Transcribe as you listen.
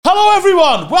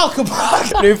everyone, welcome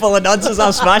back. Room full of nonsense,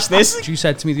 I'll smash this. You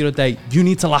said to me the other day, you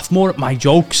need to laugh more at my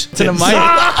jokes. To the mic.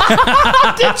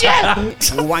 Did you?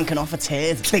 We're wanking off a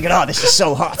turd. Thinking, oh, this is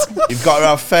so hot. You've got to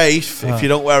have faith if you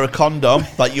don't wear a condom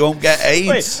that you won't get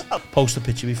AIDS. Wait, Post a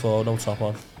picture before, no top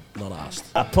on. Not asked.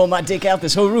 I pull my dick out,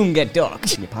 this whole room get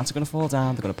dark. Your pants are gonna fall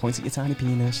down, they're gonna point at your tiny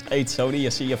penis. Hey, Tony,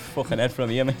 you see your fucking head from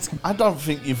here, mate. I don't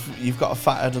think you've got a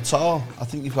fat head at all. I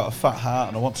think you've got a fat heart,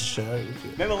 and I want to share it with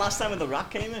you. Remember last time when the rat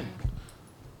came in?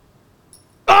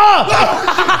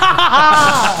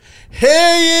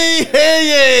 Hear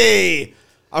ye!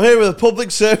 I'm here with a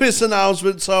public service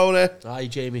announcement, Tony. Hi,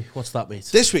 Jamie. What's that, mate?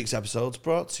 This week's episode is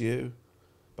brought to you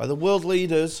by the world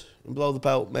leaders in below the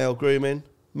belt male grooming,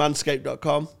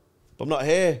 manscaped.com. But I'm not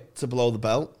here to blow the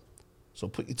belt, so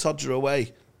put your todger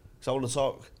away, because I want to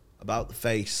talk about the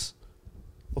face.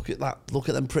 Look at that. Look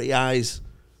at them pretty eyes.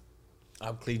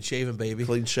 I'm clean shaven, baby.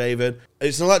 Clean shaven.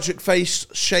 It's an electric face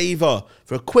shaver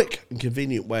for a quick and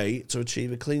convenient way to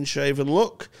achieve a clean shaven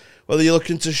look. Whether you're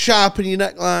looking to sharpen your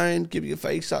neckline, give your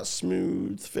face that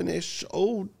smooth finish,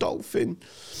 dolphin.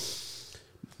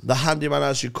 The handyman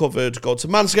has you covered. Go to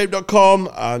manscaped.com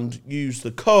and use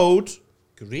the code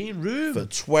Green Room for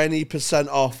 20%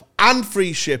 off and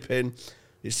free shipping.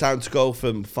 It's time to go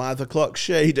from 5 o'clock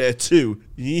shader to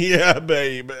yeah,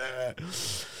 baby.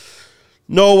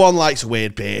 No one likes a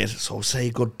weird beard, so say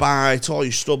goodbye to all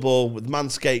your stubble with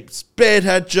Manscaped's Beard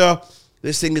Hedger.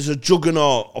 This thing is a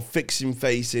juggernaut of fixing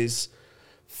faces.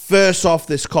 First off,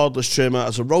 this cordless trimmer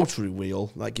has a rotary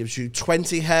wheel that gives you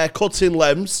 20 hair cutting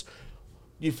lengths.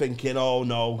 You're thinking, oh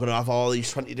no, I'm going to have all these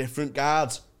 20 different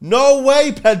guards. No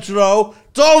way, Pedro.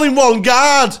 It's all in one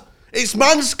guard. It's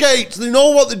Manscaped. They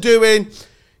know what they're doing.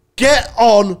 Get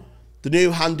on the new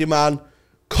handyman.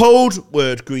 Code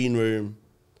word Green Room.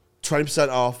 20%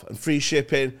 off and free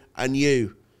shipping. And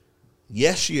you,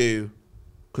 yes, you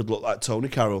could look like Tony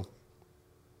Carroll.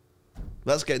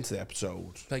 Let's get into the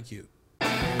episode. Thank you.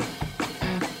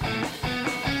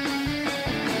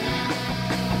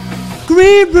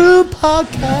 Green Room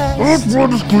Podcast.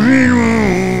 What's Green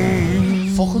Room?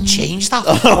 Fucking change that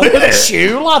fucking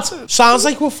shoe, lad. Sounds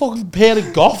like we're fucking pair of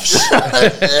goffs.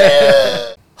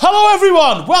 Hello,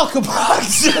 everyone. Welcome back.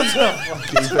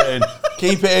 Keep it in.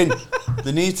 Keep it in.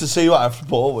 They need to see what I have to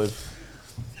put up with.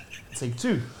 Take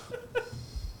two.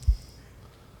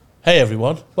 Hey,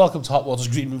 everyone. Welcome to Hot Water's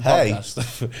Green Room Hey.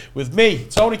 Podcast. With me,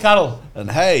 Tony Carroll. And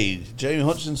hey, Jamie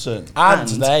Hutchinson. And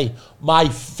today, my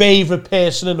favourite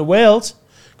person in the world,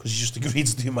 because he just agreed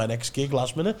to do my next gig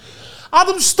last minute,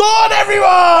 Adam Staunton, everyone!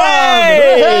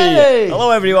 Hey!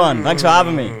 Hello, everyone. Thanks for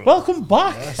having me. Welcome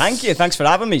back. Yes. Thank you. Thanks for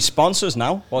having me. Sponsors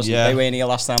now. They weren't here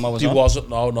last time I was He on. wasn't,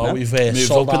 no. We've Moved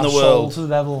sold up in our the soul world. to the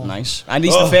devil. Nice. And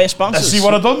he's the first sponsor. See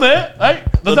what I've done there? Hey,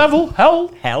 the devil, hell.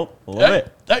 Hell. Love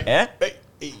it. Hey, Yeah? hey.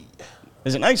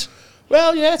 Is it nice?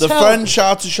 Well, yeah, it's The hell. French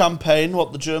are to champagne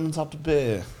what the Germans have to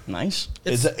beer. Nice.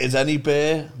 Is any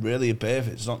beer really a beer if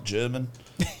it's not German?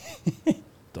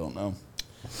 Don't know.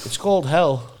 It's called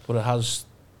hell, but it has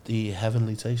the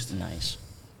heavenly taste. Nice.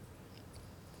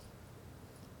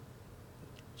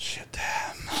 Shit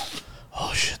damn.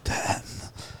 Oh shit damn.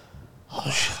 Oh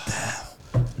shit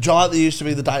damn. Do you like there used to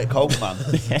be the Diet Coke man?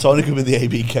 Tony could be the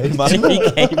ABK man. He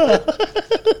came.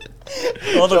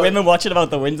 All the women watching him out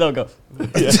the window go.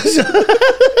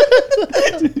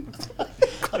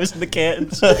 Closing the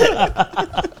curtains.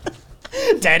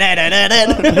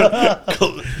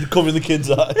 Covering the kids'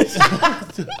 eyes.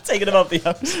 Taking him out the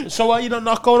house. So are you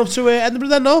not going up to Edinburgh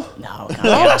then, no? No, can't be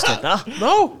asked with that.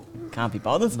 No. Can't be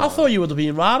bothered. I thought you would have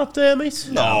been right up there, mate.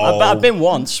 No, I've been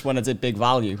once when I did Big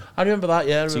Value, I remember that,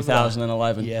 yeah. I remember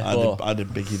 2011. Yeah. I did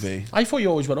Biggie B. that. I thought you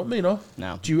always went up me, no?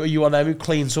 No. Are you on them who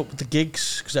cleans up with the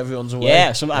gigs because everyone's away?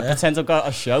 Yeah, I pretend I've got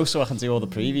a show so I can do all the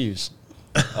previews.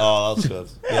 Oh, that's good.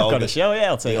 I've got a show, yeah.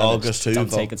 I'll take the August I'll 2,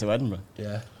 take it to Edinburgh.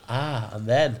 Yeah. And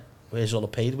then, where's all the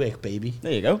paid work, baby?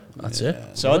 There you go. That's it.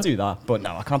 So I'll do that, but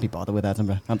no, I can't be bothered with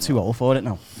Edinburgh. I'm too old for it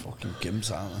now. Fucking gimps,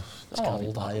 aren't they?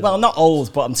 Old, are you? Well, not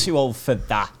old, but I'm too old for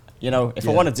that. You know, if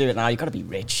I Yeah. want to do it now, you got to be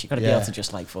rich. You got to be Yeah. able to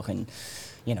just like fucking,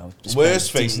 just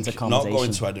Worst pay thing, decent not accommodation.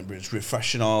 going to Edinburgh is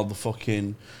refreshing all the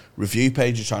fucking review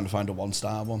pages trying to find a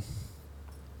 1-star one.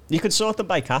 You could sort them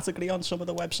by category on some of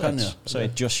the websites, Can you? so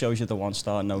it just shows you the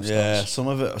 1-star, no stars. Yeah, some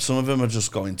of them are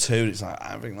just going 2. It's like,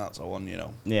 I think that's a 1, you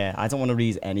know. Yeah, I don't want to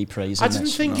read any praise. I in didn't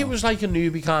this. think it was like a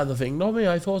newbie kind of thing, no, me.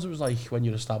 I thought it was like when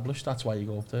you're established, that's why you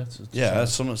go up there. Yeah,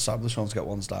 some established ones get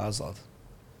 1 stars, lad.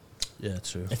 Yeah,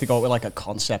 true. If they go with like a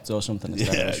concept or something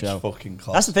instead Yeah, of a it's show. fucking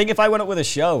class. That's the thing. If I went up with a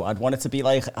show, I'd want it to be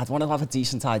like I'd want to have a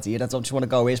decent idea. I don't just want to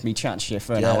go. Here's me chatting shit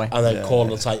for an hour. And then call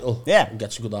the title. Yeah. And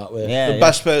get some good artwork. Yeah, The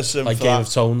best person Like for Game that.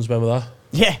 of Tones, remember that?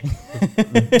 Yeah.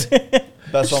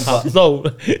 Best one for No,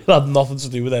 it had nothing to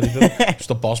do with anything.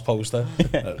 Just a boss poster.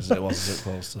 it was a zip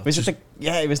poster. Was it the?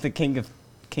 Yeah, it was the King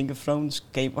of Thrones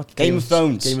game. What? Game of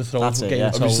Thrones. Game of Thrones. That's it, Game yeah.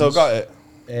 of Have you still got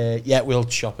it? Yeah, we'll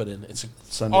chop it in. It's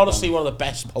Send it honestly down. one of the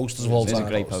best posters of all It is time. a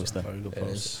great poster. Very good It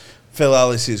poster. is. Phil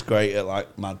Ellis is great at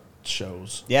like mad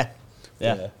shows. Yeah.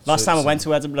 Yeah. Last So time I it's, went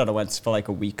to Edinburgh, I went for like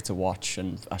a week to watch,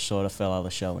 and I saw the Phil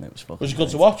Ellis show, and it was fucking. Was it good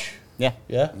to amazing. watch? Yeah.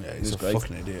 Yeah. Yeah, It he's was a great.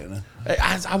 fucking idiot, isn't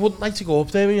he? I wouldn't like to go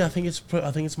up there. I mean, I think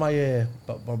it's my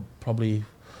probably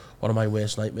one of my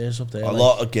worst nightmares up there. A like,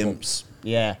 lot of gimps.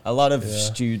 Yeah, a lot of Yeah.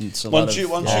 students, a Once lot you-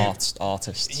 of once you-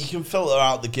 artists. You can filter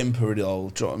out the gimpery all,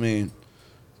 do you know what I mean?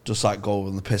 Just like go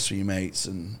on the piss with your mates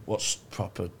and watch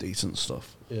proper decent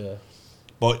stuff. Yeah.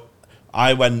 But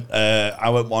I went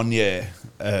one year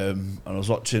and I was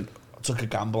watching. I took a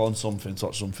gamble on something to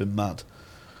watch something mad.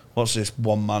 Watched this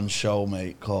one man show,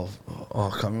 mate, called I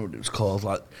can't remember what it was called.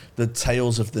 Like the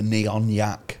Tales of the Neon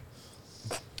Yak,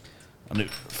 and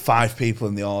 5 people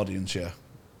in the audience, yeah.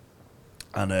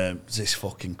 And this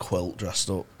fucking quilt dressed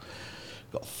up,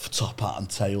 got top hat and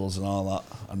tails and all that,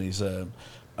 and he's like,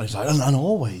 and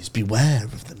always beware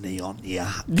of the neon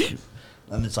yak.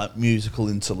 And it's like musical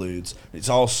interludes. It's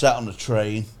all set on a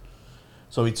train.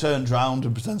 So he turned round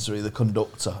and pretends to be the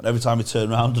conductor. And every time he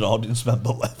turned round, an audience member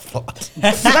left.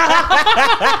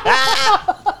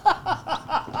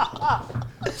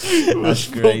 That's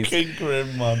great. Fucking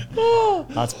grim, man.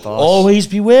 That's boss. Always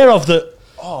beware of the.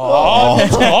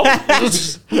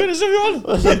 Where is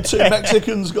everyone? 2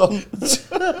 Mexicans gone.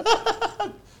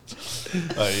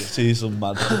 Oh, you see some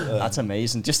mad. That's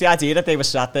amazing. Just the idea that they were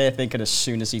sat there thinking as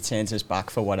soon as he turns his back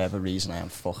for whatever reason, I am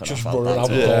fucking Just off out running that out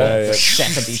the door. door. Yeah, yeah.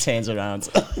 Second he turns around.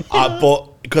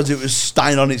 But because it was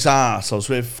staying on its arse, I was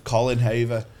with Colin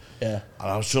Haver. Yeah. And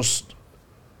I was just,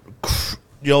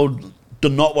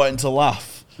 not wanting to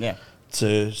laugh Yeah.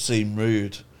 to seem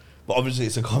rude. But obviously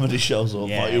it's a comedy show, so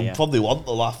Yeah, you yeah. probably want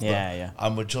the laughter. Yeah, yeah.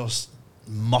 And we're just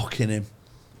mocking him.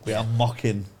 We are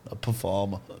mocking a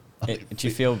performer. Do you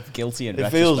feel guilty in It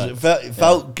retrospect?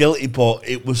 felt guilty, but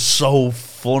it was so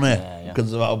funny Yeah, yeah.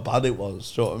 because of how bad it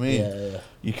was. Do you know what I mean? Yeah, yeah.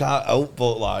 You can't help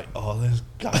but like, oh, this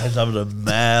guy's having a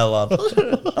mare, lad.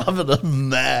 Having a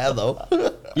mare,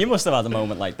 though. You must have had a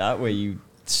moment like that where you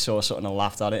saw something and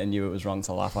laughed at it and knew it was wrong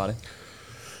to laugh at it.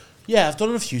 Yeah, I've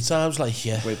done it a few times. Like,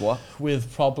 yeah. With what?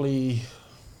 With probably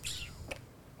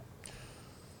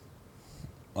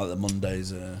Like the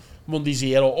Mondays. Mondays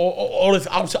here, or if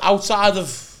outside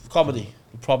of comedy,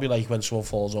 probably like when someone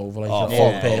falls over, like Oh, a yeah,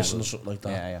 fourth yeah, person yeah. or something like that.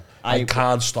 Yeah, yeah. I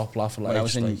can't stop laughing. Like, When I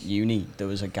was in like, uni, there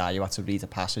was a guy who had to read a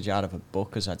passage out of a book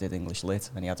because I did English Lit,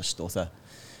 and he had a stutter.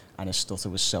 And his stutter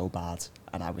was so bad,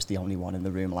 and I was the only one in the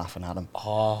room laughing at him.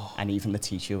 oh, And even the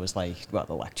teacher was like, well,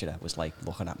 the lecturer was like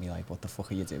looking at me like, what the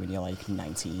fuck are you doing? You're like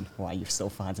 19. Why are you still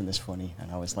finding this funny? And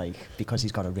I was like, because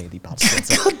he's got a really bad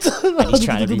stutter. And he's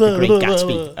trying to read the Great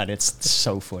Gatsby. And it's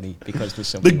so funny because there's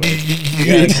so many words.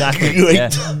 Yeah, exactly. Yeah.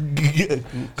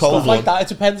 stuff like that. It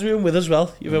depends who I'm with as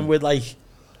well. Even with like,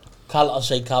 I'll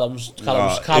say Callum's if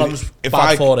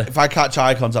bad for it. If I catch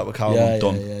eye contact with Callum, I'm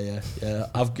done.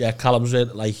 Yeah. Callum's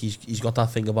it. Like he's got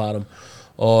that thing about him,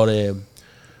 or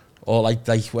like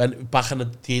when back in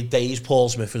the days, Paul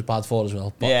Smith was bad for it as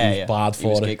well. But Yeah, he was yeah. bad He for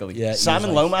was it. giggly. Yeah, he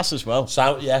Simon was like, Lomas as well.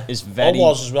 Yeah, Is very,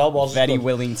 was as well. Was very good.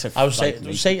 willing to. I was like,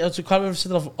 saying, I can't remember if I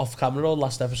said it off camera or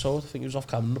last episode. I think it was off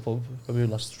camera in the pub when we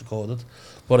last recorded.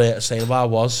 But saying about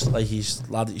was like he's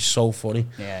so funny.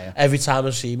 Yeah, yeah. Every time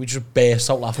I see him, he just bursts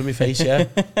out laughing in my face. Yeah,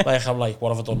 like I'm like, what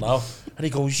have I done now? And he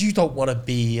goes, "You don't want to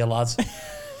be here, lad."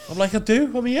 I'm like, "I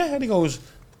do. I'm here." And he goes,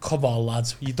 "Come on,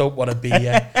 lads, you don't want to be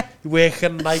here. You work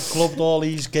in a nightclub with all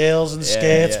these girls and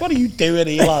skirts. yeah. What are you doing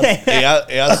here, lad?"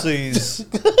 He has these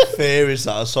theories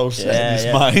that are so set in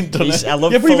his mind, doesn't I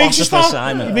love Yeah, but he makes you philosopher start.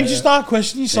 Simon. He makes you start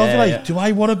questioning yourself. Yeah, Like, yeah. do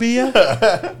I want to be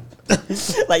here?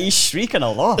 Like he's shrieking a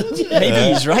lot. Maybe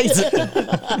he's right.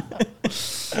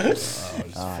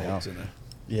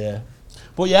 Yeah.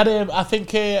 But yeah, I think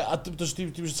there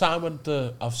was a time when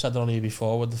I've said it on here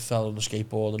before when they fell on the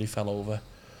skateboard and he fell over.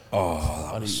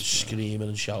 Oh, And he was screaming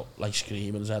and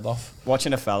screaming his head off.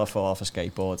 Watching a fella fall off a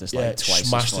skateboard is Yeah, like twice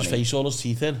smashed as his funny. face, all his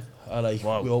teeth in. And like,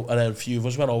 Wow. and then a few of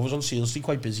us went over. It was on Seal Street,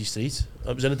 quite busy street.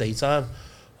 It was in the daytime.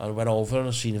 And I went over and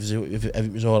I seen if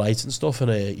everything was alright and stuff.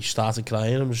 And he started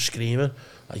crying and was screaming.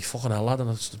 Like, fucking hell, lad. And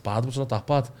it's bad, but it's not that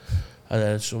bad. And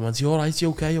then someone went, "You alright? You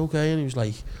okay? You okay?" And he was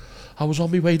like, "I was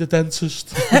on my way to the dentist."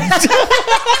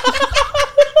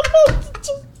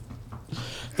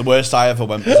 The worst I ever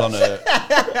went was on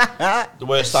a. The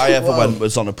worst I ever went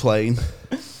was on a plane,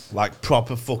 like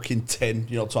proper fucking tin,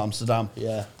 to Amsterdam.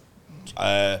 Yeah.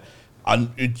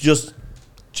 And it just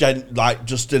like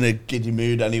just in a giddy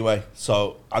mood anyway.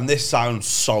 So, and this sounds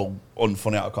so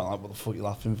unfunny. I can't like what the fuck you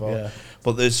laughing for. Yeah.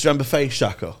 But there's remember Face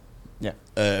Shacker. Yeah.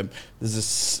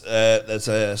 There's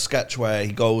a sketch where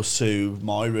he goes to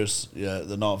Moira's,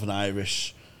 the Northern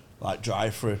Irish, like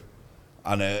drive-through,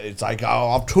 and it's like,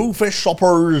 I'll have 2 fish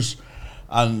suppers,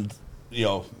 and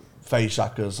Face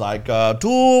Shacker's like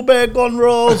 2 bacon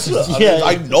rolls. And it's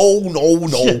like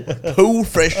no, 2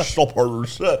 fish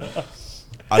suppers.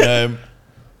 And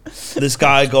this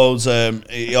guy goes,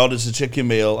 he orders a chicken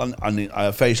meal,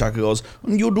 and Face Shacker goes,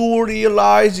 and you do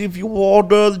realise if you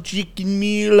order the chicken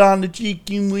meal and the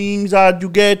chicken wings that you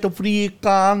get a free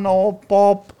can of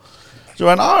pop. So I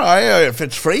went, all right, if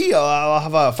it's free, I'll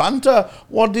have a Fanta.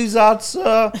 What is that,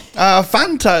 sir?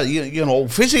 Fanta,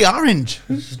 fizzy orange.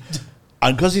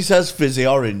 And because he says fizzy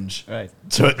orange, right,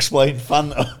 to explain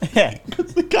Fanta,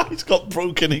 because the guy's got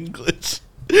broken English.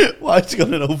 Why is he got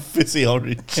to know fizzy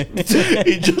orange?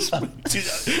 It's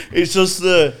just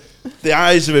the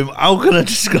eyes of him. How can I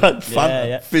describe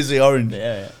Fanta? Fizzy orange.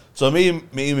 So me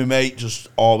and my mate just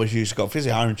always used to go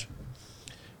fizzy orange.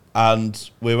 And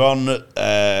we were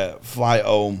on flight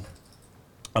home,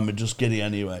 and we're just giddy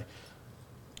anyway.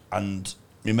 And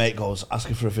my mate goes, ask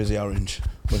her for a fizzy orange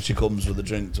when she comes with a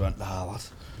drink. So I went, nah, lad.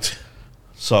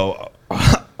 So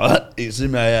it's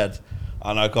in my head,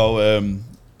 and I go, and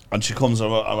she comes,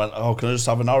 and I went, oh, can I just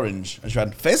have an orange? And she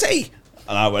went, fizzy!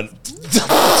 And I went,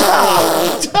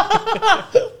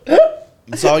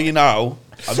 so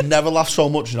I've never laughed so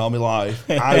much in all my life.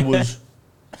 I was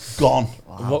gone.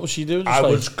 Wow. What was she doing? I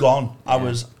was gone. Yeah.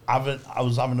 I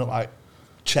was having like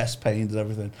chest pains and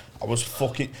everything. I was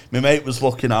my mate was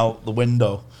looking out the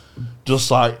window, just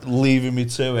like leaving me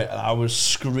to it, and I was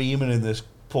screaming in this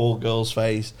poor girl's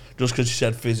face just because she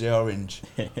said fizzy orange.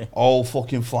 All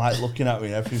fucking flight looking at me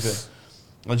and everything.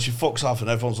 And she fucks off and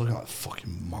everyone's looking like,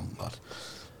 fucking monk, lad.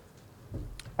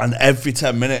 And every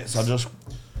 10 minutes I just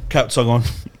kept on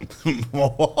going,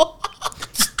 what?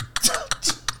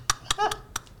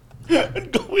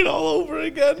 And going all over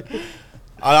again. And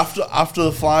after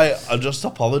the flight, I just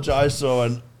apologised to her,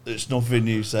 and it's nothing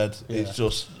you said. Yeah. It's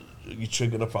just, you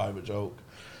triggered a private joke.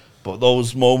 But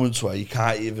those moments where you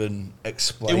can't even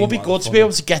explain. It would be good to be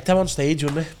able to get them on stage,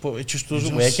 wouldn't it? But it just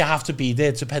doesn't work. You have to be there.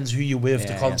 It depends who you're with,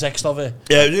 the context of it.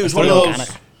 Yeah, it was one of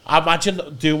those. I imagine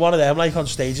doing one of them like on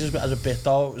stages as a bit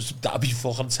though. That'd be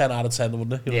fucking 10 out of 10,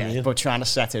 wouldn't it? You know what I mean? But trying to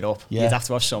set it up, you'd have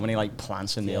to have so many like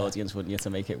plants in the audience, wouldn't you, to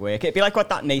make it work? It'd be like what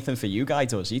that Nathan For You guy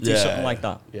does. He'd do something like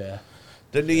that. Yeah.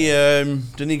 Didn't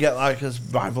he get like his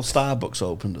rival Starbucks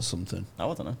opened or something?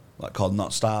 Oh, I don't know. Like called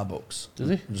Not Starbucks. Did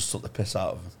he? Just took the piss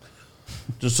out of him.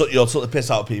 Took the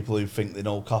piss out of people who think they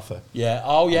know coffee. Yeah.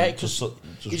 Oh yeah. Because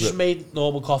he just made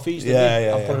normal coffees. Didn't he?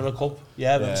 I put in a cup.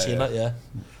 Yeah, I've never seen that. Yeah.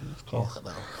 Cool.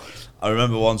 I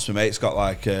remember once my mate's got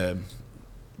like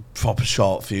proper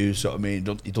short fuse. You know what I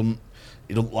mean?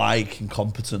 He don't like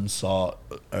incompetence or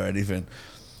anything.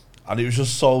 And it was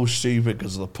just so stupid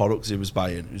because of the products he was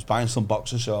buying. He was buying some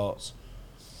boxer shorts.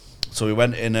 So we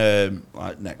went in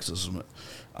like Next or something,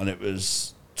 and it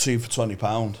was 2 for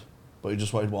 £20. But he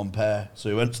just wanted 1 pair. So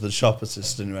he went to the shop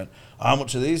assistant and he went, how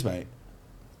much are these, mate?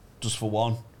 Just for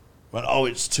one. He went, oh,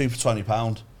 it's 2 for £20.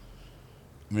 And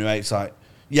my mate's like,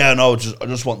 yeah, no, I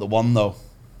just want the one, though.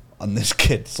 And this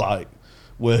kid's like,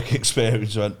 work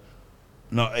experience went,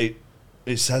 no,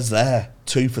 it says there,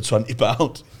 2 for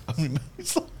 £20. And my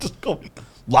mate's like, just going,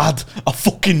 lad, I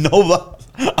fucking know that.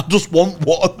 I just want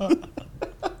one.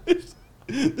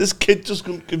 This kid just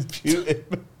couldn't compute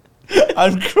it.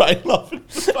 I'm crying laughing.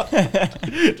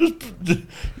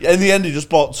 In the end, he just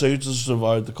bought 2 to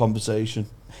survive the conversation.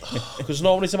 Because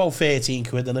normally it's about 13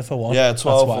 quid, and for one. Yeah,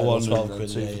 12 for one. 12 quid.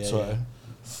 Yeah.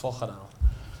 Fucking hell.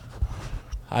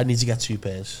 I need to get 2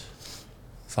 pairs.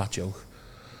 Fat joke.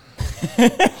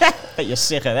 But you're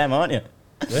sick of them, aren't you?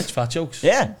 Which fat jokes?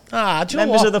 Yeah. Do you Members know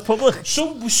what? of the public.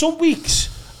 Some weeks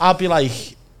I'll be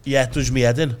like, yeah, it does me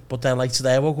head in. But then like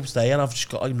today I woke up today and I've just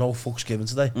got like no fucks given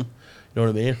today. You know what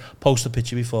I mean? Post a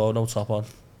picture before, no top on,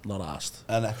 not asked.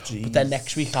 NFGs. But then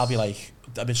next week I'll be like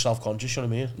a bit self-conscious, you know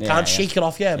what I mean? Yeah, can't shake it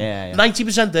off yet.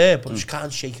 90% there, but just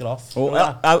can't shake it off.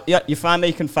 Well, you find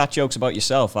making fat jokes about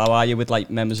yourself. How are you with like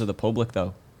members of the public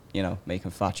though? You know,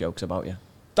 making fat jokes about you.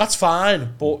 That's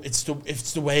fine, but it's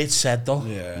the way it's said though.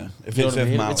 Yeah. If you know it's what I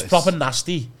mean? malice. It's proper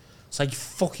nasty. It's like,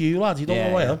 fuck you, lad, you don't know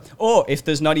who I am. Or if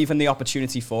there's not even the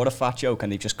opportunity for a fat joke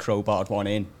and they've just crowbarred one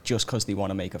in just because they want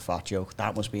to make a fat joke,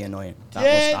 that must be annoying. That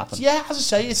must happen. Yeah, as I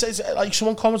say, it's like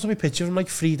someone commented on my picture from like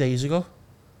 3 days ago.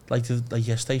 Like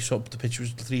yesterday, so the picture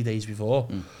was 3 days before.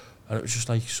 And it was just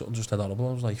like, something just dead horrible.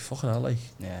 I was like, fucking hell, like,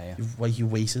 you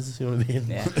waited, you know what I mean?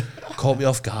 Yeah. Caught me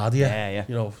off guard, Yeah.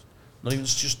 You know, Not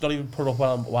even put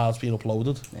up while it's being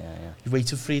uploaded. Yeah. You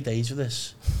waited 3 days for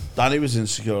this. Danny was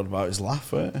insecure about his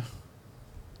laugh, right?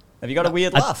 Have you got a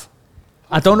weird laugh?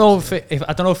 I don't know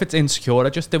if it's insecure. I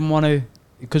just didn't want to,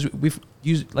 because we've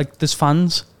used, like, there's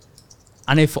fans,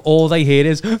 and if all they hear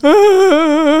is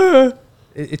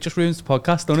it just ruins the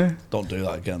podcast, doesn't it? Don't do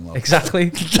that again, love.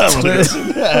 Exactly. See,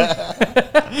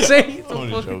 I'm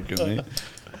only joking, mate.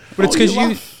 but it's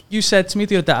because you said to me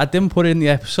the other day, I didn't put it in the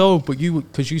episode, but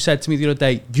because you said to me the other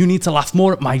day, you need to laugh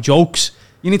more at my jokes.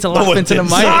 You need to laugh into the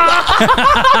mic.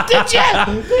 Did you?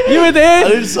 You were there. I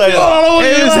didn't say that.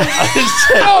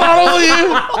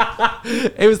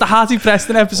 It was the Harty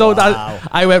Preston episode. Wow.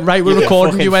 I went, right, we're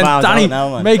recording. You went, Danny,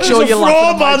 make sure you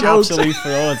laugh at my jokes. Absolute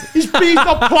fraud. He's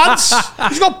got plants.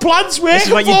 He's got plants working This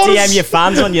is what you for us. DM your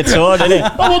fans on your tour, isn't it?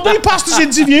 Oh, well, they passed this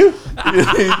interview.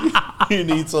 You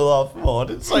need to laugh more. I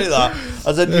didn't say that.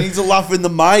 I said you need to laugh in the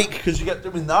mic because you get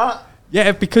doing that.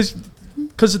 Yeah, because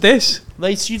of this.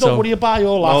 Mate, you don't worry about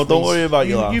your laugh. No, don't mate. worry about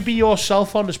your laugh. You be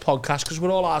yourself on this podcast because we're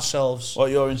all ourselves. What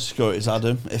are your insecurities,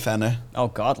 Adam, if any? Oh,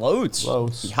 God, loads.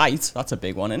 Loads. Height, that's a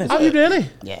big one, isn't it? Have you really?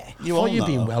 Yeah. You thought you've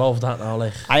been well over that now,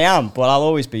 like. I am, but I'll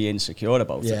always be insecure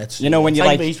about Yeah, it. You know, when it's you're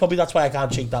like... me, probably that's why I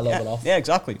can't shake that little bit off. Yeah,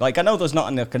 exactly. Like, I know there's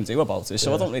nothing I can do about it,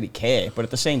 so I don't really care. But at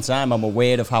the same time, I'm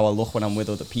aware of how I look when I'm with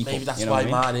other people. Maybe that's you know why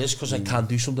what I mean? mine is, because I can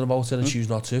do something about it and choose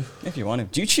not to. If you want to.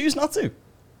 Do you choose not to?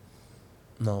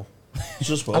 No.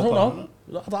 Just I don't know.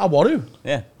 I want to.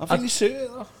 Yeah. I think you suit it,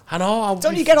 though. I know.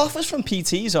 Don't you get offers from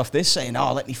PTs off this saying,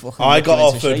 oh, let me fucking... I whip got you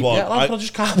into offered shape? one. Yeah, lad, but I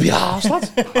just can't be arsed, lad.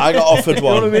 I got offered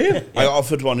one. You know what I mean? I got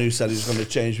offered one who said he's going to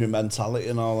change my mentality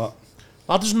and all that.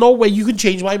 Lad, there's no way you can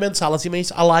change my mentality,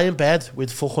 mate. I lie in bed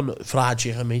with fucking fried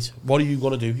chicken, mate. What are you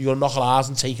going to do? You're going to knock an arse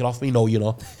and take it off me? No, you're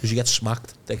not. Because you get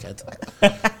smacked, dickhead.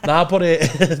 Nah, but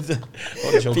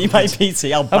Be my PT,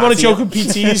 I'll I'm only batter you. joking,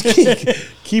 PTs.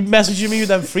 Keep messaging me with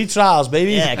them free trials,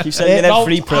 baby. Yeah, keep sending me them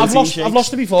free protein shakes. I've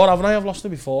lost it before, haven't I? I've lost it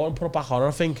before and put it back on.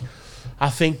 And I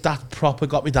think that proper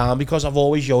got me down because I've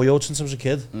always yo-yoed since I was a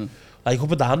kid. Like up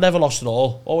and down, never lost it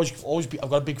all. I've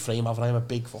got a big frame, haven't I? I'm a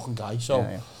big fucking guy, so...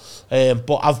 Yeah.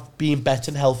 But I've been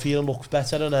better and healthier and looked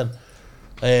better, and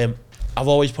then I've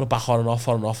always put it back on and off,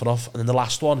 on and off and off. And then the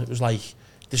last one, it was like,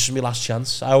 this is my last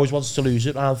chance. I always wanted to lose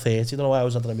it around 30, I don't know why I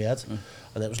was had it in my head.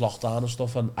 And it was lockdown and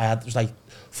stuff, and it was like,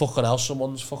 fucking hell,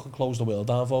 someone's fucking closed the world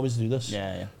down for me to do this.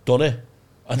 Yeah. Done it.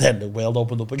 And then the world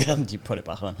opened up again. You put it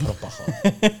back on. Put it back on.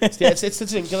 it's the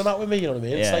drinking and that with me, you know what I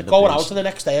mean? It's Yeah, like the going booze. out and the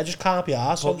next day I just can't be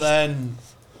arsed. But then,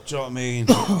 do you know what I mean?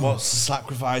 What's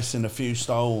sacrificing a few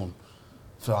stone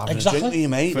for having a drink with your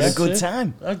mate? For a good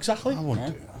time. Exactly. I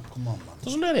wouldn't do that. Come on, man.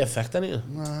 Doesn't really affect anything.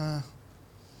 Nah.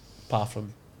 Apart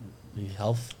from your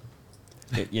health.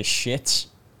 Your shits.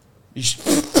 You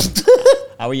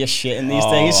How are you shitting these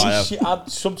Oh, days? I have-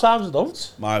 sometimes I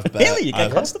don't. I have bare, Really? You I get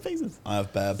have, constipated? I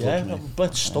have bare blood Yeah, in me. I'm a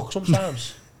bit stuck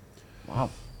sometimes.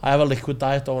 Wow. I have a liquid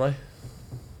diet, don't I?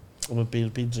 I've been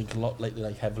drinking a lot lately,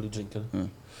 like heavily drinking.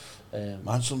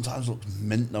 Mine sometimes looks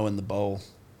mint now in the bowl.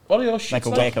 What are your shits Like a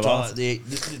like? wake of Do you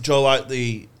art. like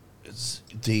the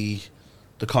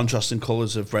contrasting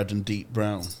colours of red and deep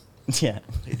brown? Yeah.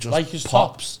 It just Like his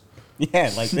pops.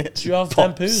 Yeah, like this. Do you have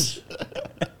 10 Pops. poos?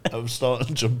 I'm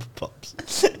starting jump pops.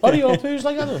 What are your poos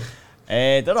like, Adam?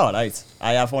 They're alright.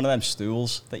 I have one of them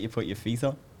stools that you put your feet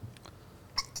on.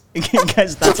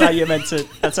 Because that's how you're meant to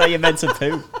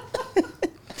poo.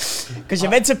 Because you're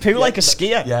meant to poo like a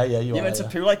skier. Yeah, you You're are, meant to yeah.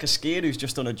 poo like a skier who's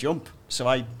just done a jump. So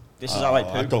this is how I poo.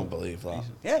 I don't believe that.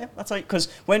 Yeah, that's right. Because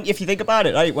if you think about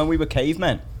it, right, when we were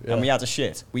cavemen and we had a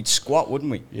shit, we'd squat,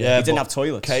 wouldn't we? Yeah, we didn't but have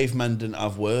toilets. Cavemen didn't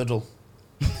have Wordle.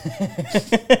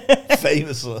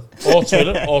 Famously. Or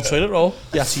toilet roll.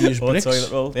 You have to use Or bricks. toilet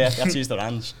roll. Yeah, you have to use their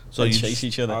hands. So you you chase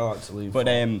each other. I like to leave. But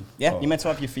yeah, Oh. you're meant to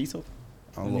have your feet up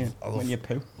I when love you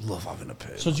poo. having a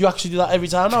poo. So do you actually do that every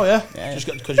time now, yeah? Yeah. Just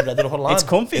because you read it up online? It's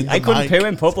comfy. In the I couldn't mic. poo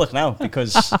in public now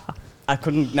because I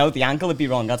couldn't. No, the angle would be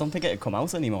wrong. I don't think it'd come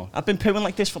out anymore. I've been pooing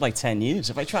like this for like 10 years.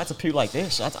 If I tried to poo like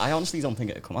this, I honestly don't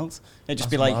think it'd come out. It'd just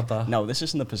That's be like, mad, that. no, this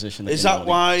isn't the position. That Is you that normally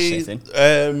why sit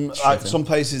in. like in. some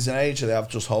places in Asia they have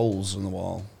just holes in the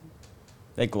wall?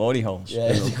 They're glory holes.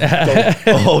 Yeah.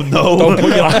 Oh no! Don't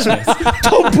put your ass,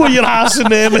 don't put your ass in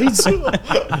there, mate.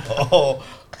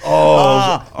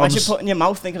 Imagine putting your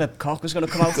mouth thinking a cock was going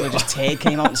to come out and it just turd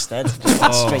came out instead.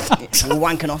 Just straight, you were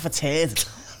wanking off a turd.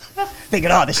 Thinking,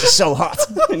 oh, this is so hot.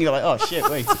 And you're like, oh shit,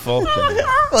 wait. Fucking.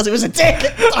 Well, it was a dick.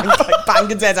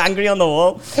 Banging dead angry on the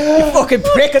wall. You fucking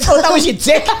prick. I thought that was your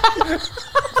dick.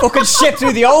 Fucking shit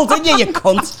through the hole, didn't you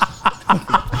cunt?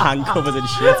 Hand covered in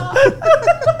shit.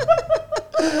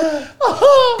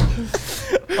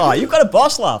 Oh, you've got a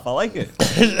boss laugh. I like it.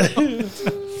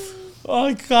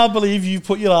 I can't believe you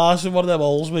put your ass in one of them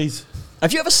holes, mate.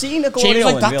 Have you ever seen a glory James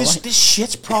hole like in that. real life? This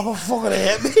shit's proper fucking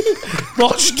hurt me.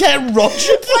 Not just getting rushed.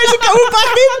 Why is it going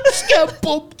back in? Just getting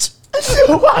bumped.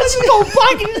 Why is it going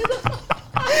back in?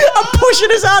 I'm pushing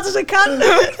as hard as I can.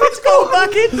 It's going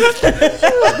back in.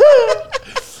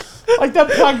 Like them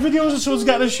prank videos of someone's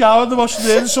getting a shower and they're washing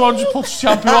it in, someone just puts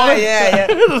shampoo on it. Yeah.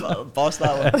 Boss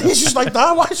that one. And he's just like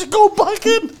that. Why is it going back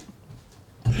in?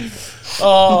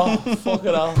 Oh,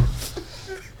 fucking hell.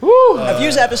 Have you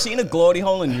ever seen a glory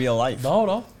hole in real life?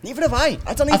 No. Neither have I.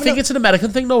 I don't even I think know. it's an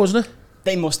American thing, though, isn't it?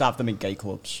 They must have them in gay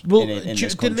clubs Well, in this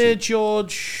didn't country.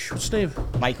 George, what's his name?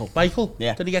 Michael.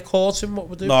 Yeah. Did he get caught in what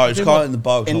we're doing? No, it's caught in the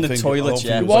box. In the toilet,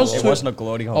 yeah. It was It too- wasn't a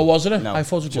glory hole. Oh, wasn't it? No, I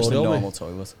thought it was just a glory hole, normal mate.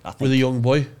 toilet. I think. With a young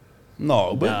boy.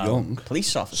 No, we're No. young.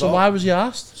 Police officer. So why was he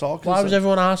asked? Talking Why was to-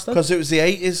 everyone asked then? Because it was the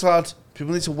 80s, lad.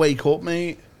 People need to wake up,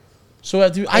 mate. So I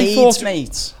AIDS, thought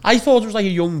mate. it was like a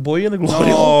young boy in a glory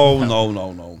hole. No.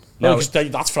 No, No, 'cause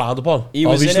that's frowned upon. He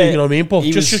was Obviously, in it. you know what I mean? But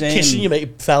He just was kissing in- your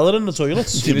mate fella in the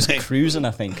toilets. He was cruising,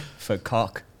 I think, for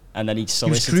cock. And then he He was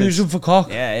solicited... cruising for cock.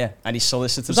 Yeah. And he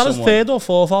solicited Was that his someone... third or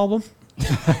fourth album?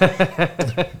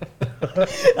 That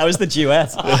was the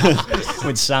duet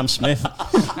with Sam Smith.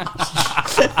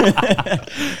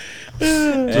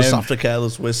 Just after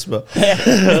Careless Whisper.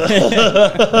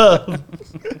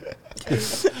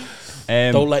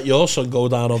 Don't let your son go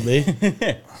down on me.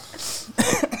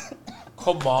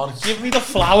 Come on, give me the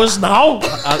flowers now.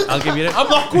 I'll give you it. I'm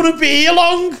not going to be here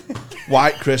long.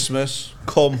 White Christmas.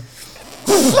 Come.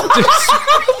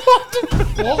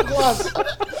 What glass?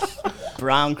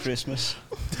 Brown Christmas.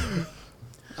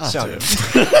 Sorry. I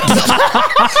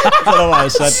don't know why I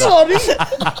said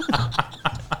that.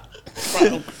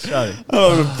 Sorry.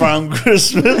 Oh, a brown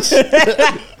Christmas.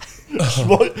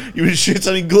 What? You were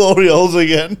shitting in glory holes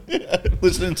again.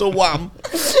 Listening to Wham.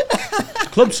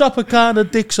 Club Tropicana,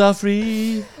 dicks are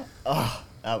free.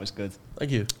 That was good.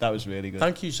 Thank you. That was really good.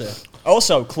 Thank you, sir.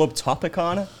 Also, Club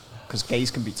Topicana, because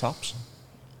gays can be tops.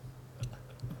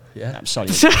 Yeah. I'm sorry.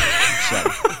 sorry.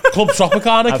 Club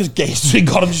Tropicana, because gays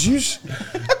drink orange juice.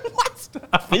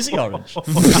 Fizzy orange.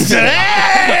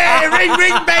 Hey,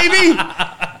 ring, baby.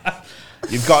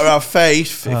 You've got to have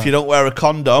faith if you don't wear a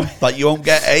condom that you won't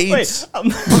get AIDS. Wait, I'm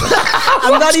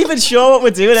not even sure what we're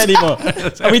doing anymore.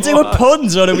 Are we doing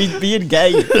puns or are we being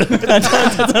gay? I don't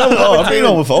know what Oh, we're I'm being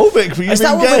doing. homophobic for you Is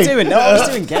being that what gay. we're doing? No, I was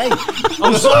doing gay.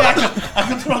 I'm sorry, I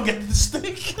could not get the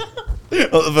stick.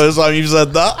 Not the first time you've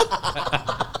said that.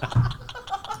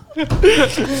 Got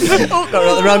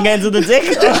at the wrong end of the dick.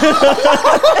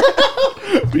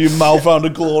 Your mouth found a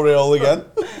glory hole again.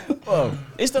 Whoa.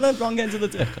 Is there a wrong end of the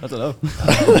dick? I don't know.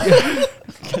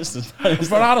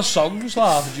 We've run out of songs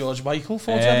for George Michael.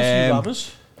 Thought you had a few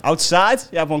rammers. Outside?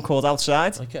 You have one called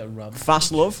Outside. I get a ram.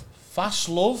 Fast Love. Fast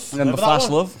Love. Remember that Fast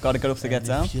one? Love? Gotta get up to get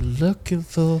down. If you're looking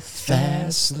for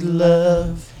fast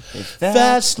love,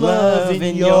 fast love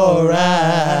in your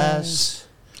eyes.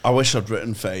 I wish I'd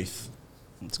written Faith.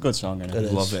 It's a good song, isn't I it?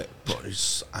 is. love it. But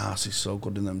his ass is so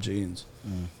good in them jeans.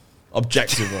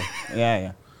 Objectively.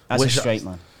 Yeah. That's Wish a straight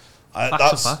man.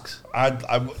 Facts are facts.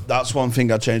 That's one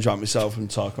thing I'd change about myself and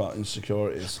talk about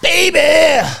insecurities.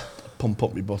 Baby! Pump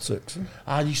up my buttocks.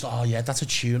 I used to, oh yeah, that's a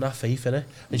tune, that Faith, innit? And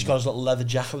he's got his little leather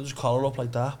jacket with his collar up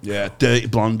like that. Yeah, dirty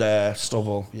blonde hair,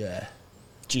 stubble. Yeah.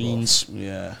 Jeans.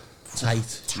 Yeah.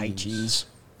 Tight jeans.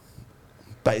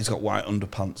 Bet he's got white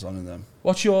underpants on in them.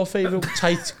 What's your favourite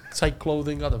tight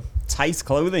clothing, Adam? Tight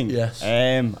clothing? Yes.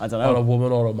 I don't On a know.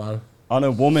 woman or a man? On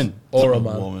a woman. Or a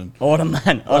man? Woman. Or a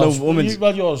man. On a woman.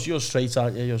 You're straight,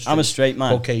 aren't you? You're straight. I'm a straight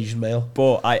man. Caucasian male.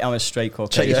 But I am a straight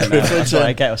Check your Caucasian man. privilege. That's what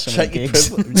I get with so Check many your gigs.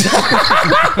 privilege.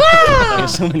 I get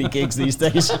so many gigs these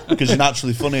days. Because you're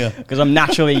naturally funnier. Because I'm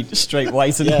naturally straight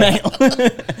white and Yeah. male.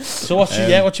 So what's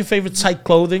your favourite tight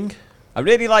clothing? I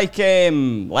really like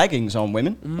leggings on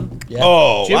women. Yeah.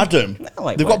 Oh, Jim? Adam. I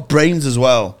like They've white. got brains as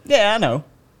well. Yeah, I know.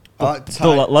 I like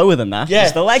Still a lot lower than that. Yeah.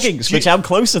 It's the leggings, Jim- which I'm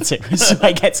closer to, so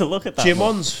I get to look at that. Gym more.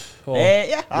 ones? Or-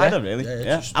 Yeah, I don't really. Yeah,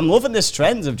 Yeah, just- I'm loving this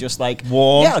trend of just like,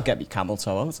 Worn. yeah, I'll get me camel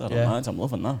toe out. I don't Yeah. mind. I'm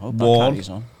loving that. Hope that Worn. carries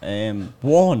on.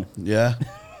 Worn. Yeah.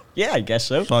 Yeah, I guess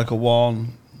so. It's like a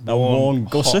worn. A worn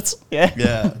gusset. Yeah.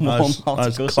 Yeah. Worn Nice, hot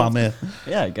nice gusset. clammy.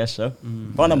 Yeah, I guess so.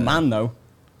 But on a man though,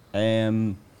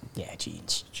 yeah,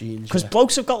 jeans. Jeans. Because Yeah.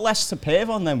 blokes have got less to pave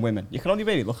on than women. You can only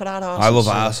really look at our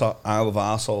arses. I love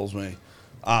arseholes, me.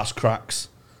 Arse cracks.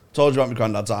 Told you about my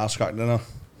granddad's arse crack, didn't I?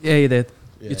 Yeah, you did.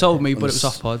 Yeah. You told me, but it was s-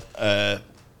 off pod.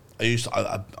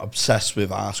 I'm obsessed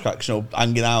with arse cracks, you know,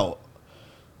 hanging out.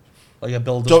 Like a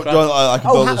builder's Don't crack. like a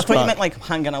Oh, I builder's thought you crack. meant like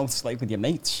hanging out like with your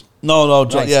mates. No,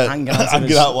 Right, yeah, hanging out hanging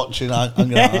with out watching,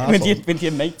 hanging out with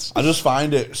your mates. I just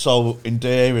find it so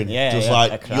endearing. Yeah, just yeah, a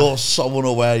like crack. you're so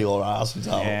unaware your ass is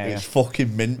out. Yeah, It's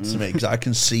fucking mint to me because I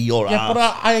can see your Yeah, ass.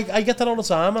 but I get that all the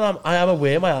time, and I am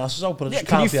aware my ass is out, but I Yeah, just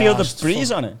can can't you be feel the arsed breeze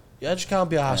for- on it? Yeah, I just can't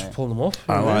be asked for pulling them up.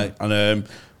 I like, and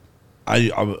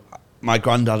I my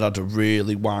granddad had a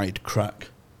really wide crack.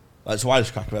 Like, it's the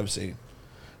widest crack I've ever seen,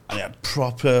 and he had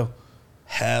proper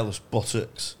hairless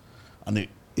buttocks, and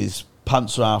his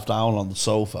pants were half down on the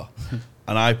sofa,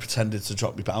 and I pretended to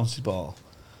drop my bouncy ball,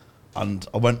 and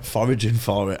I went foraging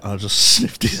for it, and I just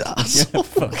sniffed his ass.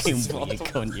 Fucking weird,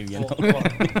 cunt, you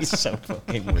know. You're so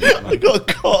fucking weird, I man. got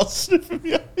caught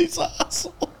sniffing his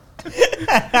asshole.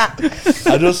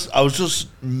 I was just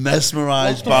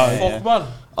mesmerised by. Fuck, man.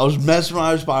 I was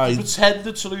mesmerised by.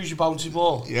 Pretended to lose your bouncy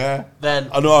ball. Yeah. Then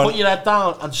I know, put your head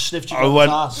down and sniffed your I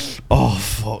went. ass. Oh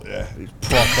fuck yeah! He's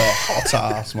proper hot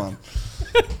ass, man.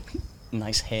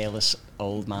 Nice hairless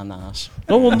old man ass.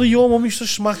 No wonder your mum used to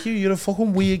smack you. You're a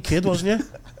fucking weird kid, wasn't you?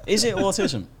 Is it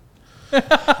autism?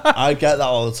 I get that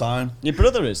all the time. Your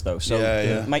brother is though, so Yeah,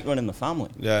 yeah. it might run in the family.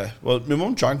 Yeah. Well, my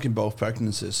mum drank in both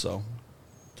pregnancies, so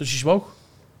Does she smoke?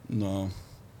 no.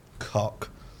 Cock.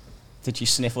 Did you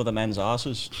sniff other men's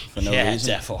asses for no Yeah,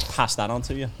 reason? defo. Pass that on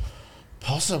to you.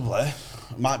 Possibly.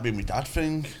 Might be my dad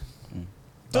thing.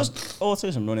 Does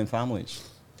autism run in families?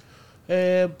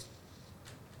 Um,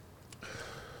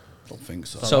 Don't think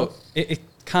so. So it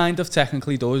kind of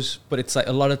technically does, but it's like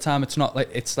a lot of time it's not like,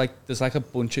 it's like there's like a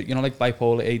bunch of, you know, like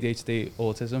bipolar, ADHD,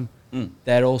 autism.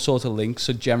 They're all sort of linked.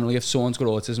 So generally, if someone's got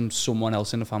autism, someone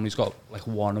else in the family's got like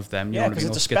one of them. You Yeah, know what I mean? 'cause Or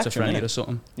it's a spectrum, schizophrenia innit? or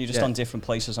something. You're just Yeah. on different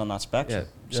places on that spectrum.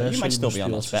 Yeah. So Yeah, you so might you still must be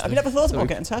on be that spectrum. autistic. Have you never thought So about we-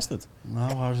 getting tested? No,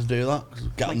 why would I do that?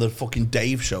 Get on the fucking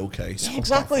Dave showcase. Yeah, Fuck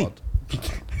exactly.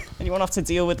 that, And you won't have to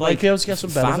deal with like, like be able to get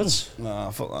some benefits. fans.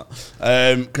 No, fuck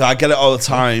that. 'Cause I get it all the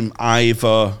time.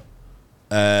 Either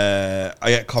I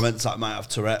get comments that I might have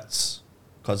Tourette's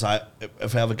because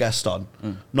if I have a guest on,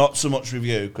 not so much with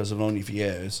you because I've known you for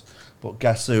years, but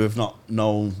guests who have not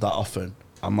known that often,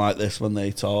 I'm like this when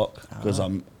they talk because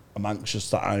I'm anxious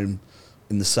that I'm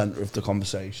in the centre of the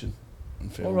conversation.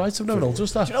 And feel, All right, I've never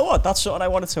noticed that. Do you know what? That's something I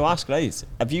wanted to ask, right?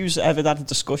 Have you ever had a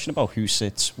discussion about who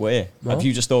sits where? No. Have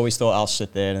you just always thought I'll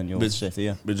sit there and you'll But- sit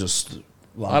here? We just.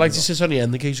 I like to sit on the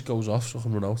end in case it goes off so I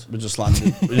can run out. We just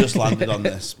landed. We just landed on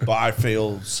this, but I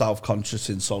feel self-conscious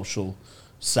in social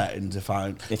settings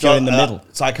if you're in the middle.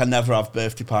 It's like I never have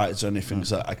birthday parties or anything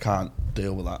because I can't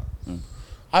deal with that.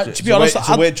 To be honest, it's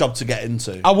a weird job to get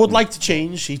into. I would like to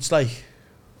change seats, like,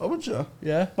 Oh, would you?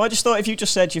 yeah. Well, I just thought if you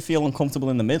just said you feel uncomfortable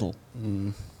in the middle,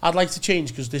 I'd like to change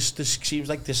because this seems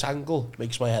like this angle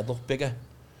makes my head look bigger.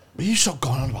 Are you so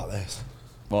going on about this?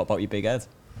 what about your big head?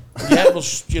 Yeah, well,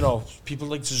 you know, people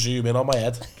like to zoom in on my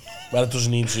head when it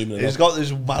doesn't need zooming in. He's got this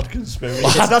mad conspiracy.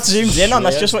 It's not zoomed in on,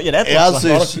 that's just what your head He looks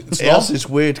has like. this. He has this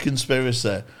weird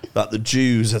conspiracy that the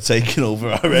Jews are taking over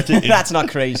already. That's not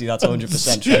crazy, that's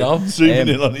 100% You true. know? Zooming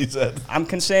in on his head. I'm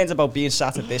concerned about being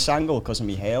sat at this angle because of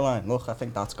my hairline. Look, I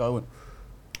think that's going.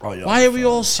 Oh, yeah. Why are we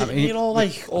all sitting, mean, you know,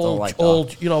 like don't like that. all,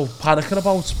 you know, panicking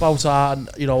about our,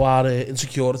 you know, our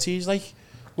insecurities? Like,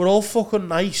 we're all fucking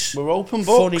nice, We're open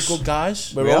funny, books. good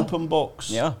guys. We're We are. open books.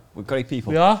 Yeah, we're great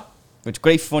people. We are, We're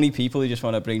great, funny people who just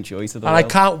want to bring joy to the and I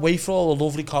world. can't wait for all the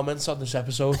lovely comments on this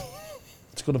episode.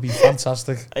 It's gonna be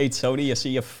fantastic. Hey, Tony, I see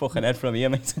your fucking head from here,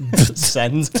 mate.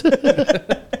 Send.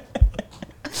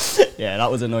 Yeah, that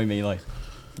would annoy me, like.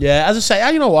 Yeah, as I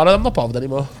say, you know what? I'm not bothered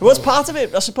anymore. What's part of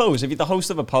it, I suppose, if you're the host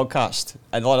of a podcast,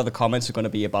 and a lot of the comments are going to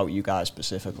be about you guys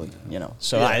specifically, you know.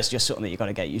 So Yeah. that is just something that you're going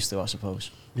to get used to, I suppose.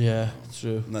 Yeah,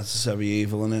 true. Necessary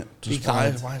evil in it. Be Just why,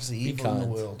 kind. why is the Be evil in the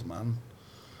kind. world, man?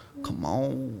 Come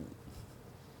on.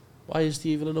 Why is the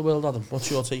evil in the world, Adam?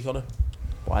 What's your take on it?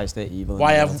 Why is there evil?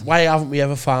 Why haven't we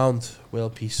ever found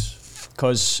world peace?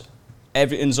 Because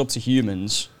everything's up to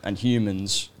humans, and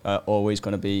humans are always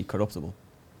going to be corruptible.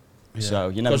 So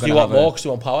you're never Because going they to want have more, 'cause they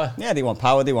want power. Yeah, they want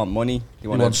power, they want money, They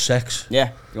want sex. yeah,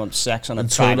 they want sex on a And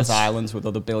private toilets. island with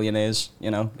other billionaires. You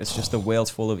know, it's just a world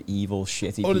full of evil,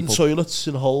 shitty Or in people. toilets,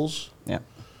 in holes. Yeah.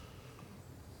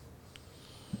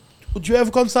 Would you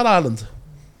ever gone to that island?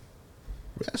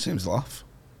 Yeah, seems laugh.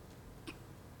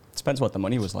 Depends what the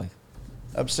money was like.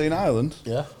 Epstein Island?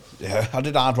 Yeah. Yeah, I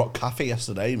did Hard Rock Cafe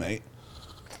yesterday, mate.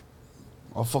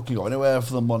 I'll fucking go anywhere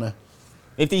for the money.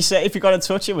 If they say if you got in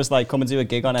touch, it was like come and do a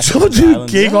gig on Come Epstein and do a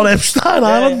Island. gig on Epstein Yeah,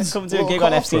 Island. come and do a Well, gig on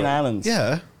corporate. Epstein Island.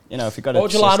 Yeah. You know, if you got What a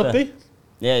would your lineup sister- be?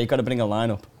 Yeah, you got to bring a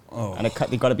lineup, Oh. and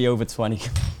they got to be over 20.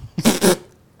 Otherwise,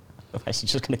 you're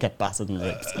just gonna get battered and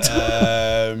licked.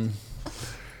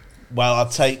 Well,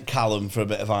 I'd take Callum for a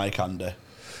bit of eye candy.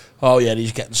 Oh yeah,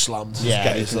 he's getting slammed. Yeah,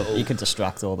 get his little- he can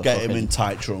distract all the Get him fucking in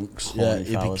tight trunks. Yeah, horny he'd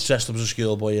be fellas. dressed up as a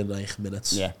schoolboy in like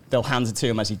minutes. Yeah, they'll hand it to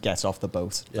him as he gets off the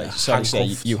boat. Yeah, Like, sorry, sir,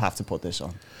 handcuffed. you have to put this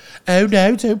on. Oh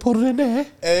no, don't put it in there.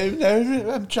 Oh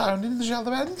no, I'm drowning in the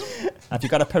shallow end. Have you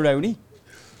got a Peroni?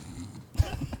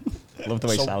 Love the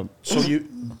way you So, sound. so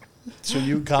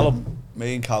you and Callum.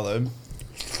 Me and Callum.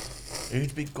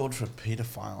 Who'd be good for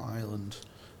Paedophile Island?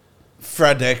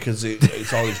 Freddie, because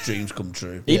it's all his dreams come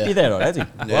true. He'd Yeah. be there already.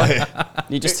 Yeah.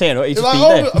 You just turn up, he'd You're just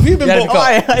like, be there. have you been Yeah, booked?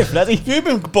 because- Hi, Freddie. Have you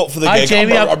been booked for the Hi gig?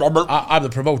 Jamie, I'm the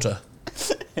promoter.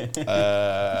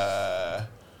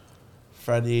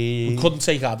 Freddie. We couldn't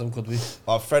take Adam, could we?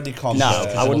 Freddie Conte. No,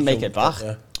 I wouldn't make it back.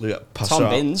 Yeah, Yeah, pass Tom her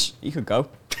out. Binns, he could go.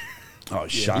 Oh,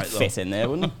 He'd shite though. fit in there,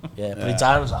 wouldn't he? yeah, but he'd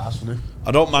die on his ass, wouldn't he?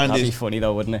 I don't mind That'd be his... funny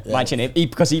though, wouldn't it? Yeah. Imagine if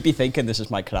because he'd be thinking, "This is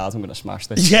my crowd. I'm going to smash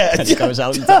this." Yeah. and he goes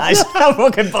out and dies. How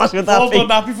fucking boss would We've all that done be?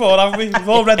 that before, haven't we? We've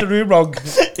all read the room wrong.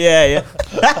 Yeah.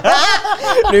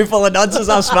 Room full of nonsense.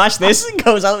 I'll smash this. And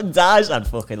goes out and dies. I'd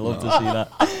fucking love to see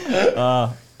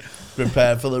that.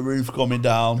 Prepare for the roof coming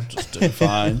down. Just do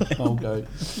fine. Okay.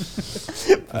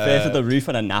 Prepare for the roof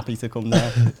and a nappy to come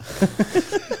down.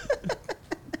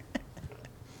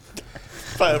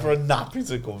 Prepare for a nappy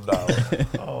to come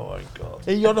down. Oh my god.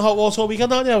 Are you on the hot water all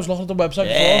weekend, aren't you? I was looking at the website before.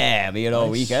 Yeah, me all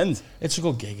Nice. weekend. It's a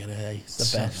good gig, isn't it? Eh? It's the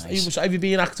So best. nice. Have you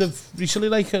been active recently?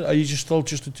 Like, are you just still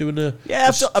just doing the? Yeah,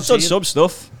 I've done seeing? some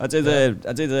stuff. I did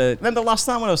remember last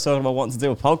time when I was talking about wanting to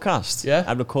do a podcast? Yeah.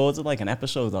 I recorded like an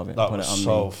episode of it. That and put was it on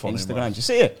so my funny, Instagram. man. Did you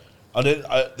see it?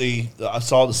 I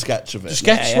saw the sketch of it. The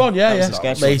sketch Yeah, one, yeah, that was yeah. the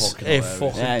sketch Mate, one. it Fucking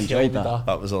fucking Yeah, I enjoyed killed me, that.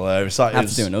 That was hilarious. That I have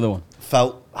is- to do another one.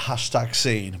 felt hashtag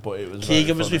scene, but it was Keegan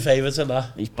very was my funny. favourite in that.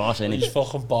 He's bossing. He's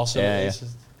fucking bossing. Yeah, it. yeah. It's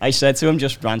just- I said to him,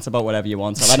 just rant about whatever you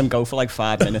want. I let him go for like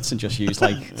 5 minutes and just use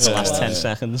like the last 10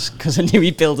 seconds because I knew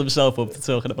he'd build himself up to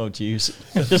talking about Jews.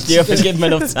 Just knew if I give him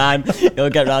enough time, he'll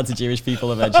get round to Jewish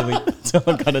people eventually. That's all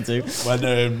I'm gonna do.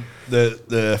 When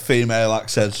the female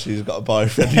act says she's got a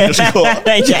boyfriend, you just cut.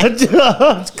 Yeah.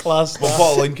 It's class. We'll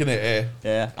put a link in it here.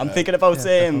 Yeah, I'm thinking about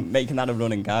making that a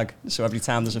running gag. So every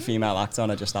time there's a female actor on,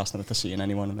 I just ask them if they're seeing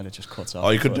anyone, and then it just cuts off.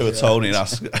 Or you could do a Tony and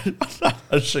ask. I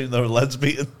assume they're a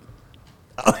lesbian.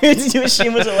 Oh, did you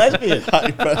assume was a lesbian?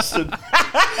 Patty Preston.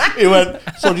 He went,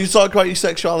 so do you talk about your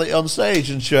sexuality on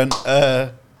stage? And she went, yeah.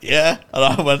 And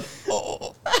I went,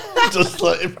 oh. Just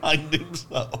let him hang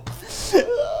himself.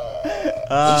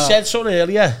 You said something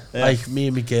earlier, like me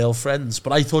and my girlfriends,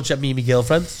 but I thought you had me and my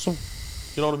girlfriend. So,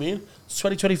 you know what I mean? It's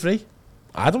 2023.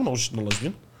 I don't know she's not a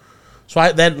lesbian.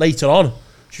 So then later on,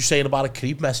 she's saying about a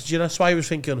creep messaging her. So I was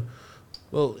thinking,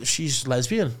 well, if she's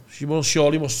lesbian, she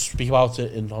surely must speak about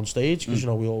it on stage because you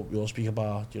know we all speak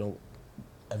about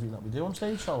everything that we do on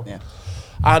stage. So Yeah.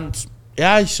 and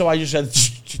yeah, so I just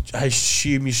said, I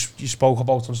assume you spoke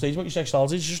about on stage about your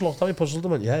sexuality. She just looked at me, puzzled,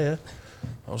 and went, yeah.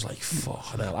 I was like,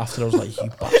 fucking hell. After I was like, you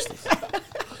bastard.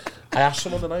 I asked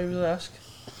someone that I was ask.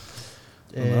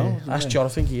 I asked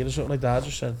Jonathan Gear or something like that. I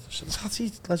just said, is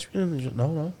Hattie lesbian? He said,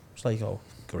 no. It's like, oh,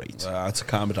 great. I had to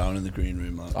calm her down in the green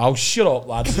room, man. Oh, shut up,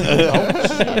 lad.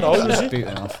 no, is it? Booting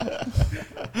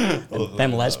off.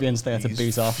 Them lesbians there to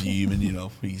boot off. Fuming,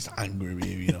 he's angry with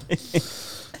you,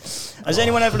 Has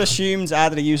anyone ever assumed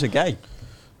either of yous are gay?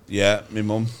 Yeah, my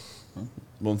mum.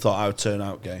 Mum thought I would turn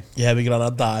out gay. Yeah, my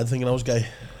granddad died thinking I was gay.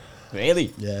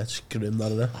 Really? Yeah, it's grim, that,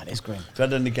 isn't it? That is grim. Have you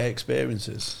had any gay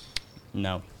experiences?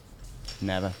 No,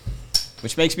 never.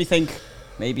 Which makes me think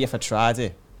maybe if I tried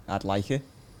it, I'd like it.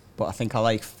 But I think I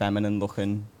like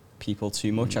feminine-looking people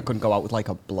too much. I couldn't go out with like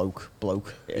a bloke.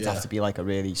 It'd have to be like a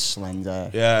really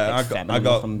slender. Yeah, like, I feminine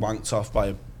got looking- wanked off by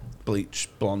a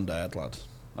bleached blonde-haired lad.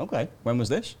 Okay, when was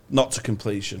this? Not to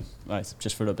completion. Right,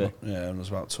 just for a bit. Yeah, I was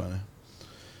about 20.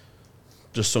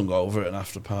 Just sung over at an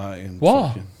after party. And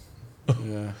What?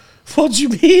 Yeah. What do you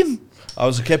mean? I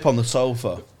was a kip on the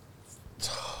sofa.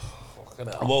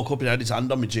 I woke up and had his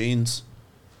hand on my jeans.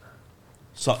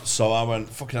 So I went,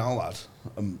 fucking hell, lad,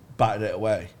 and batted it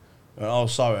away. I went, oh,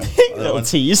 sorry. And I Little went,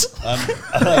 tease. and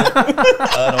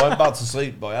I went back to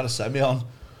sleep, but I had a semi on.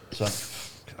 So,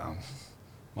 fucking hell,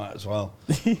 might as well.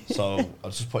 So I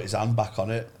just put his hand back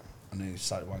on it, and he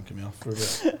started wanking me off for a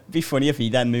bit. It'd be funny if he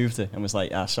then moved it and was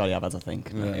like, sorry, I've had to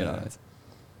think. Yeah, You know, yeah. right.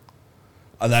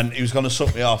 And then he was going to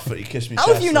suck me off, but he kissed me.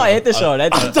 How have you not hit this already?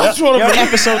 That's what You're I on mean.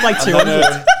 episode like And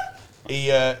 200.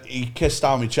 then, he kissed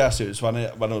down my chest. It was when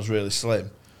I was really slim,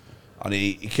 and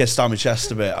he kissed down my chest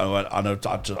a bit. And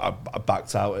I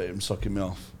backed out at him sucking me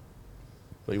off,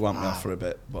 but he wanked me off for a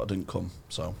bit. But I didn't come,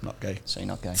 so not gay. So you're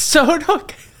not gay. So not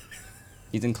gay.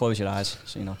 You didn't close your eyes,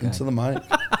 so you're not gay. Into the mic.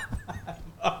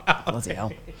 Bloody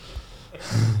hell.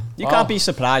 You can't be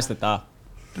surprised at that.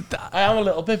 I am a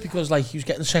little bit because like he was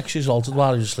getting sexually assaulted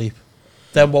while he was asleep.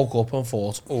 Then woke up and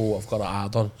thought, oh, I've got a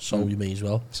hard on, so you may as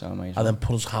well. So amazing. And then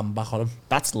put his hand back on him.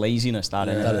 That's laziness, that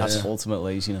is. Yeah, That's yeah. ultimate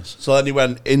laziness. So then he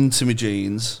went into my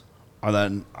jeans, and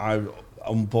then I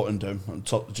unbuttoned him and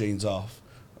took the jeans off.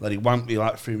 And then he wanked me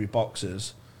like through my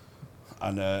boxes,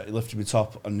 and he lifted me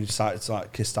top, and he started to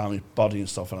like kiss down my body and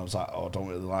stuff. And I was like, oh, I don't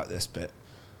really like this bit.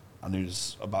 And he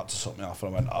was about to suck me off,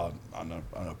 and I went, oh, I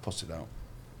know, pussy down.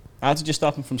 How did you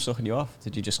stop him from sucking you off?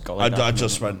 Did you just go like that? I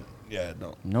just went, yeah,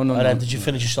 no. No. And then did you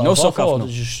finish yourself No off, suck off, or no.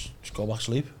 did you just go back to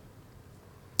sleep?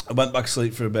 I went back to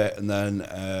sleep for a bit, and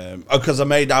then because I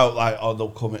made out like, oh, they'll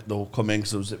come in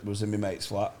because it was in my mate's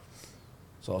flat.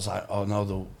 So I was like, oh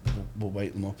no, we'll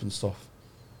wake them up and stuff.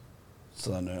 So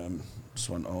then just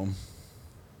went home.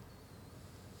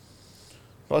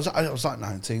 But I was like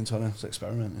 19, 20, I was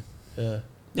experimenting. Yeah.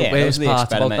 Yeah, worst those are the part about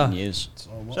experimenting that- years. So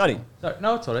what- Sorry.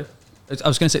 No, it's alright. I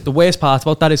was going to say, the worst part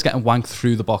about that is getting wanked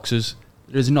through the boxes.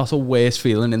 There's not a worse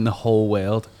feeling in the whole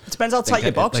world. It depends how tight your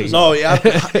Like, box is. No, he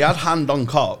had hand on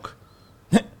cock.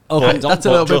 Okay, Hand on that's a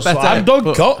cock, little bit just better. like- And done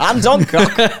but- cock. Hands on cock.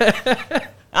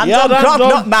 Hands Yeah, on hand cock, on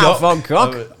not mouth on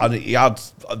cock. And he had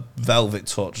a velvet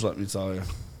touch, let me tell you.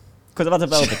 Could have had a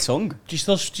velvet tongue. Do you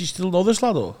still know this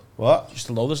lad, or? What? Do you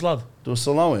still know this lad? Do I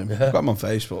still know him? Yeah. I've got him on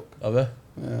Facebook. Have you?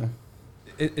 Yeah.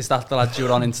 Is that the lad you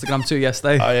were on Instagram to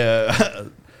yesterday?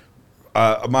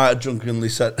 I might have drunkenly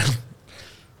said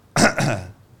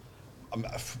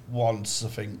once, I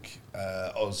think,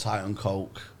 I was high on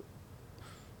coke,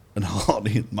 and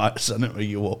Hardy might have sent it a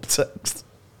you up text.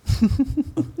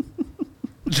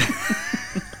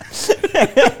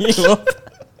 You up?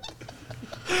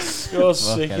 You're sick,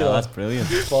 Fucking you hell, know. that's brilliant.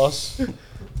 Boss.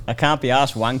 I can't be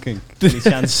arsed wanking. Any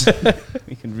chance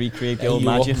we can recreate the old you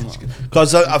up. magic?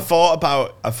 Because I thought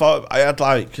I had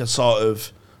like a sort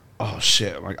of, oh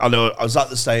shit, like I know I was at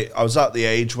the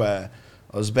age where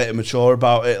I was a bit immature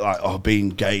about it, like, oh, being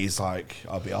gay is like,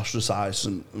 I'll be ostracised,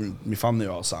 and my family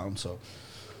are all sound, so.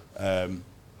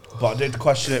 But I did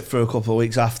question it for a couple of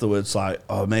weeks afterwards, like,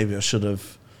 oh, maybe I should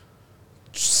have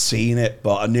seen it,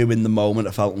 but I knew in the moment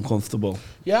I felt uncomfortable.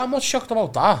 Yeah, I'm not shocked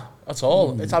about that at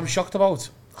all. I'm shocked about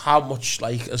how much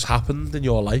like has happened in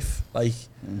your life, like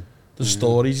the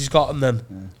stories he's got, and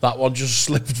then that one just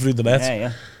slipped through the net.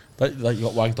 Yeah. Like you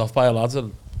got wanked off by a lad,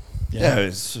 and Yeah,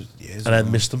 it's years and then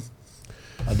ago. missed him.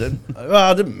 I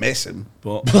didn't miss him,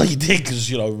 but Well, you did, because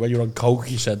you know when you're on coke,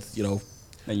 you said, you know,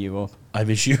 Are you up? I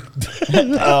miss you.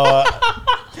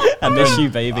 I miss you,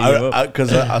 baby. You up?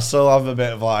 because I still have a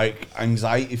bit of like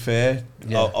anxiety, fear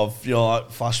Yeah. of you know, like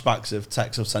flashbacks of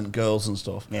texts I've sent girls and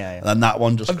stuff. Yeah. And then that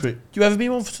one just Do you ever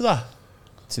been one for that?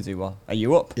 To do what? Are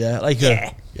you up? Yeah, like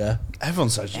Yeah. yeah. everyone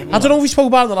says you. I don't know if we spoke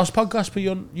about it in the last podcast, but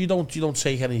you don't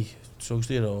take any drugs,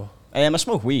 do you? Or I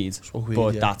smoke weed, Smoke weed,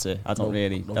 but yeah. that's it. I don't No,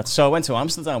 really. no. So I went to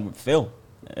Amsterdam with Phil,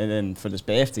 and then for his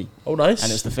birthday, oh, nice. and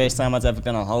it was the first time I'd ever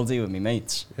been on holiday with my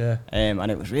mates. yeah.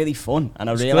 And it was really fun. And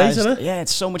I It's realised, great, isn't it? yeah,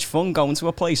 it's so much fun going to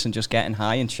a place and just getting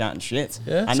high and chatting shit.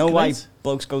 Yeah, I it's know why great.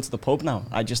 blokes go to the pub now.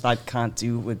 I can't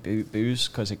do it with booze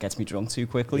because it gets me drunk too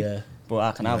quickly. Yeah. But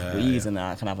I can have weed and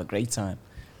I can have a great time.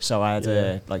 So I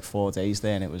had like 4 days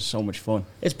there, and it was so much fun.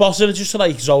 It's bossing just to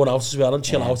like zone out as well and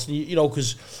chill Yeah. out, and you know,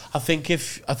 because I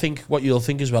think what you'll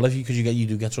think as well, if because you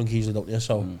do get drunk easily, don't you?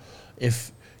 So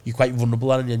if you're quite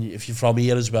vulnerable, and if you're from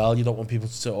here as well, you don't want people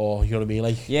to, or you know what I mean,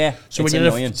 like Yeah. So it's when you're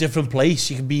annoying. in a different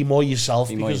place, you can be more yourself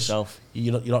Be because more yourself.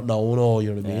 you're not known, or you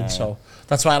know what I mean. Yeah, So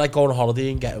that's why I like going on holiday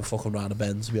and getting fucking round a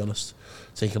bend. To be honest,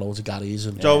 taking loads of Garys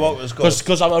and Joe, what was good?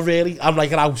 because I'm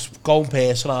like an outgoing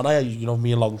person, aren't I? You know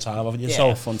me a long time, haven't you? Yeah,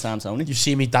 So fun times only. you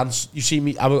see me dance. You see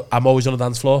me. I'm always on the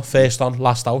dance floor, first on,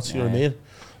 last out. You know what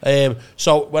I mean?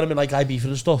 So when I'm in like Ibiza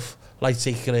and stuff, I like to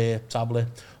take a tablet,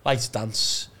 like to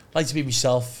dance, like to be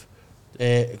myself,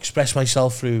 express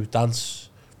myself through dance,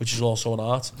 which is also an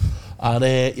art. And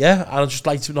and I just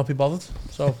like to not be bothered.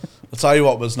 So I'll tell you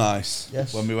what was nice.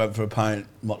 Yes. When we went for a pint,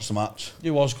 watched the match.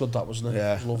 it was good, that wasn't it?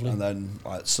 Yeah, It was lovely. And then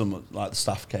like the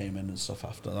staff came in and stuff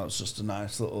after. That was just a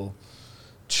nice little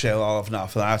chill. I'll have now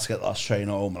for that. I had to get the last train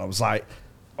home, and I was like,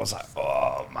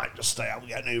 oh, I might just stay out and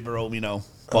get an Uber home, you know.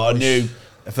 But I knew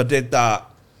if I did that,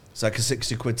 it's like a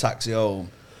 60 quid taxi home,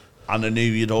 and I knew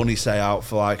you'd only stay out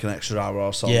for like an extra hour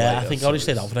or so. Yeah, later, I think I so only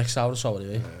stayed it's- out for the next hour or so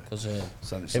anyway, because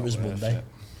so it's it not was worth Monday. it.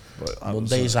 But that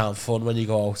Mondays was, aren't fun when you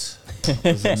go out. it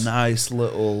was a nice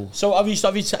little. So have you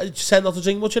tend not to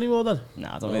drink much anymore then? No,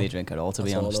 I don't really drink at all, to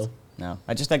be That's all, honest. no. No,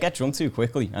 I get drunk too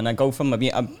quickly, and I go from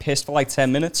I'm pissed for like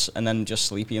 10 minutes, and then just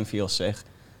sleepy and feel sick.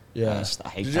 Yeah. I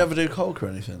hate Did that. you ever do coke or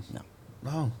anything? No.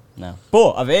 No. No.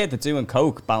 But I've heard that doing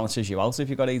coke balances you out if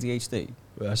you've got ADHD.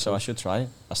 Yeah, So I should try it.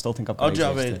 I still think I've got Oh, do you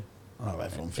know what I ADHD. mean? Oh,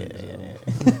 everyone thinks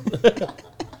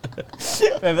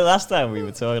Remember last time we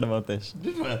were talking about this?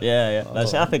 Yeah. I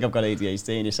said, I think I've got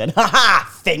ADHD, and you said, "Ha ha,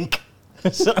 think."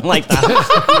 Something like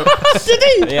that.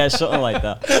 Did he? Yeah, something like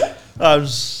that.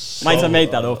 Might have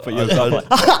made that up, but you got like,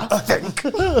 I think.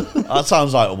 That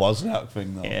sounds like a Wozniak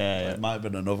thing, though. Yeah. It might have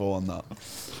been another one that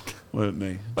weren't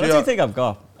me. But I do think I've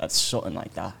got something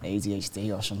like that,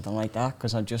 ADHD or something like that,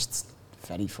 because I'm just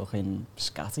very fucking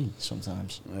scatty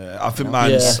sometimes. Yeah, I think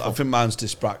mine's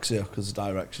dyspraxia because of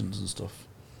directions and stuff.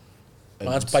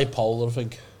 Mine's bipolar, I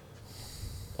think.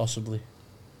 Possibly.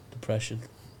 Depression.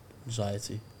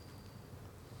 Anxiety.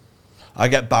 I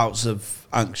get bouts of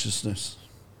anxiousness.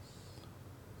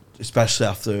 Especially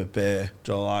after a beer.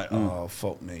 Do you know, like, oh,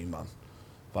 fuck me, man.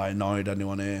 Have I annoyed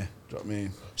anyone here? Do you know what I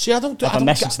mean? See, I don't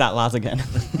message that lad again.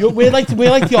 We're like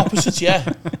the opposites, yeah.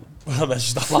 I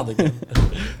messaged that lad again.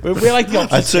 We're like the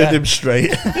opposites. I turned him straight.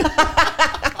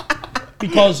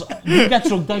 Because you get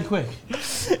drunk dead quick.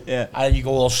 Yeah. And you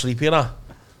go all sleepy and that.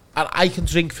 And I can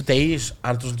drink for days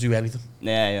and it doesn't do anything.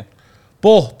 Yeah.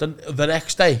 But the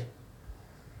next day,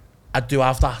 I do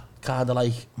have that kind of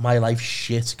like my life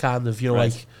shit kind of,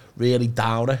 like really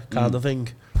downer kind of thing.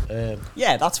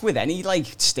 Yeah, that's with any like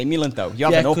stimulant though. You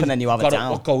have it up and then you have it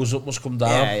down. What goes up must come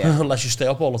down. Yeah. Unless you stay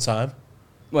up all the time.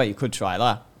 Well, you could try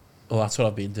that. Well, that's what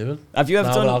I've been doing. Have you ever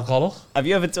done alcoholic? Have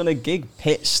you ever done a gig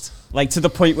pissed? Like to the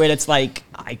point where it's like,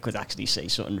 I could actually say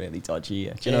something really dodgy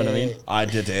here. Do you know what I mean? I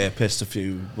did air pissed a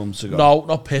few months ago. No,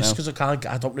 not pissed, because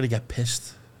I don't really get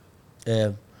pissed.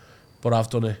 But I've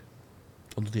done it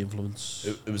under the influence.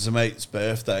 It was a mate's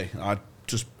birthday.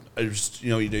 It was,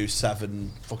 you do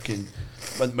 7 fucking,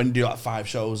 when you do like 5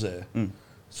 shows here.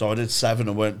 So I did 7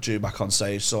 and weren't due back on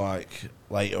stage, so like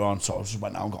later on, so I just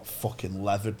went out and got fucking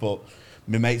levered. But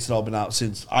my mates had all been out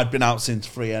I'd been out since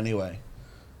 3 anyway.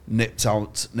 Nipped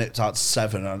out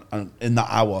 7, and in that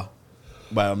hour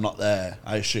where I'm not there,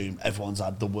 I assume everyone's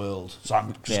had the world. So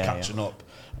I'm just catching up.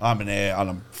 I'm in here and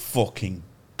I'm fucking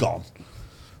gone.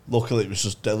 Luckily, it was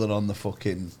just Dylan on the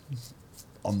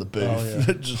booth. Oh, yeah.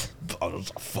 I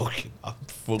was like, I'm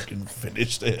fucking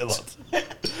finished here, lad.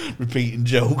 Repeating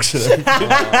jokes and everything.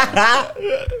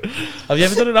 Have you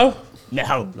ever done it now?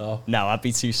 No, I'd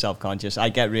be too self-conscious. I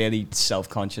get really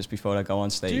self-conscious before I go on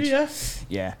stage. Do you?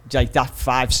 Yeah. Like that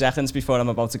 5 seconds before I'm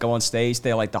about to go on stage,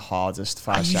 they're like the hardest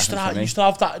 5 seconds for me. I used to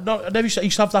have that. No, I never used to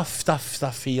have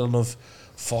that feeling of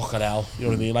fucking hell. You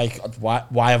know what I mean? Like,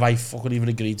 why have I fucking even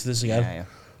agreed to this again? Yeah.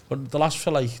 But the last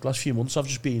few months, I've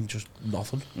just been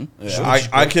nothing. Yeah,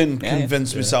 I can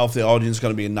convince myself the audience is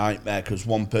going to be a nightmare because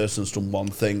one person's done one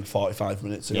thing 45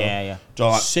 minutes ago. Yeah.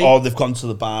 So they've gone to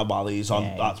the bar while he's on.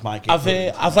 Yeah. That's my gig.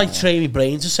 I've like trained my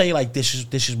brain to say like this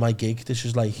is my gig. This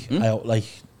is like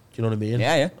do you know what I mean?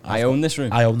 Yeah. I own this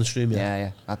room.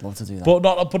 Yeah. I'd love to do that. But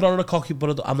not in a cocky.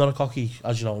 But I'm not a cocky,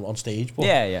 as you know, on stage. But,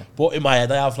 yeah. But in my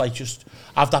head, I have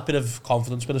that bit of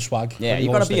confidence, bit of swag. Yeah,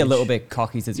 you've got to be a little bit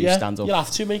cocky to do stand up. You have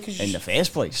to, mate. In the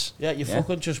first place. Yeah, you're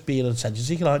fucking just being a sense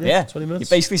seeker, aren't you? Yeah. 20 minutes.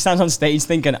 You basically stand on stage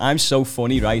thinking, I'm so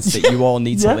funny, right, that you all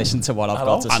need to listen to what I've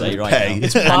got to say right now.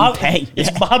 It's mad. Pay.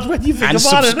 It's mad when you think and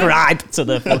about it. And subscribe to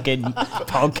the fucking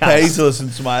podcast. Pay to listen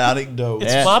to my anecdotes.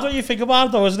 It's mad when you think about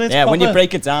it, though, isn't it? Yeah, when you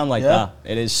break it down like that,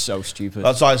 it is so stupid.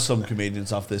 That's why some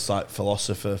comedians have this like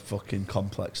philosopher fucking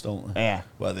complex, don't they? Yeah.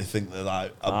 Where they think they're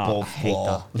like above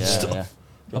law and stuff.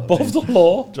 Above the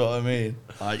law? Do you know what I mean?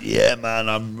 Like, yeah, man,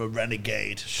 I'm a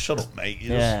renegade. Shut up, mate.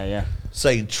 You're Yeah.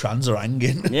 saying trans are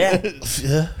hanging. Yeah.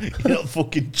 You're not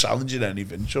fucking challenging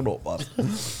anything. Shut up, man.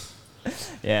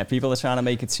 Yeah, people are trying to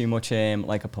make it too much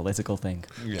like a political thing.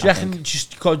 Yeah. Do you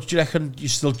reckon you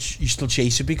still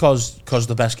chase it because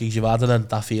the best gigs you've had and then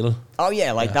that feeling? Oh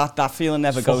yeah, like that feeling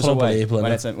never goes fucking away.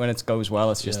 unbelievable, When it goes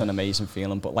well, it's just an amazing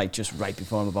feeling. But like just right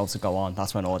before I'm about to go on,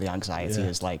 that's when all the anxiety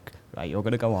is like, right, you're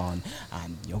gonna go on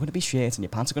and you're gonna be shit and your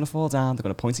pants are gonna fall down. They're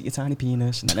gonna point at your tiny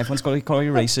penis and then everyone's gonna call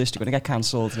you racist. You're gonna get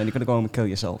cancelled and then you're gonna go home and kill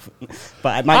yourself.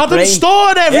 But at my brain,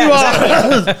 Staunton,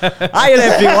 everyone. Exactly. Hi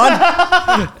everyone.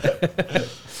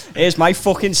 Here's my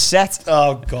fucking set.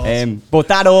 Oh god. But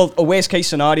that a worst case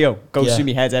scenario goes through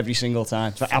my head every single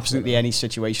time for absolutely any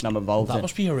situation I'm involved in. That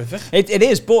must be horrific. It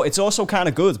is, but it's also kind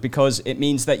of good because it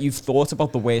means that you've thought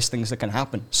about the worst things that can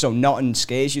happen. So nothing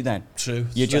scares you then. True.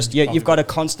 You've got a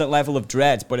constant level of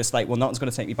dread, but it's like, well, nothing's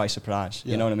going to take me by surprise.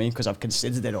 You know what I mean? Because I've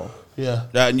considered it all. Yeah.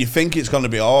 And you think it's going to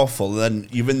be awful, then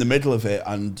you're in the middle of it,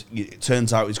 and it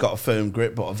turns out he's got a firm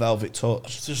grip but a velvet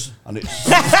touch. And it's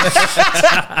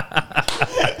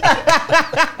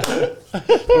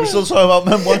we're still talking about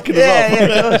men wanking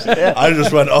us off. Yeah. I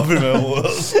just went off him.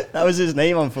 That was his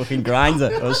name on fucking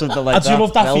Grindr or something like that. I do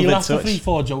love that Velvet feeling after touch.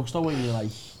 3-4 jokes though when you're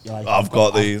like I've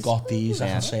got these. I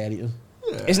can say anything.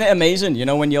 Isn't it amazing? You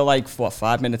know, when you're like,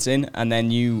 5 minutes in, and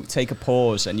then you take a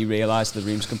pause and you realise the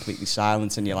room's completely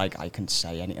silent, and you're like, I can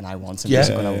say anything I want, and they're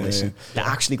going to listen. They're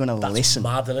actually going to listen.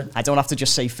 Mad, isn't it? I don't have to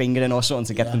just say fingering or something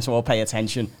to get them to all pay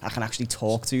attention. I can actually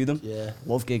talk to them. Yeah.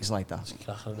 Love gigs like that.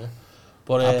 Cracking, innit?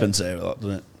 But Happens here a lot,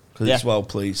 doesn't it? Because it's well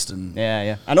pleased and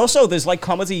Yeah. And also, there's like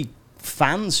comedy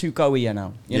fans who go here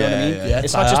now. You know what I mean? Yeah.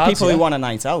 It's not just people who want a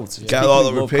night out. get a lot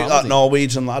of repeat. That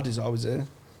Norwegian lad is always here.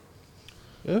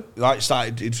 Yeah. Like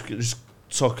started, he just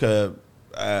took a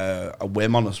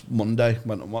whim on a Monday,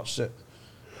 went and watched it,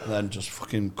 and then just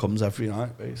fucking comes every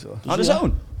night basically. On his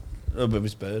own. With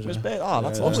his bird. With his bird. Oh,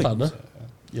 that's Lovely. lovely.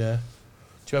 Yeah.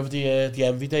 Do you remember the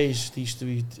Envy days? There used to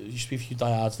be a few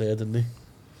diehards there, didn't they?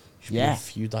 Yeah. A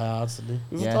few diehards, didn't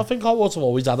they? Yeah. I think Hot Water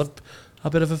always had a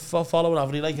bit of a following,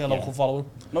 haven't they? Like a local following.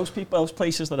 Most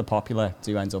places that are popular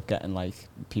do end up getting like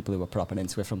people who are propping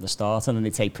into it from the start, and then they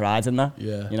take pride in that.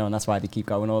 Yeah. You know, and that's why they keep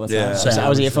going all the time. Yeah. So I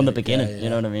was here from the Yeah, beginning. yeah. You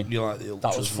know what I mean? You like the That was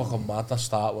ultras, fucking mad, that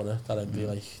start, wasn't it? That Envy,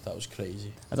 like, that was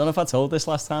crazy. I don't know if I told this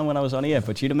last time when I was on here,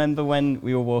 but do you remember when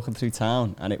we were walking through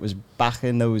town and it was back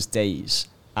in those days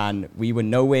and we were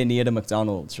nowhere near the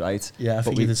McDonald's, right? Yeah, I But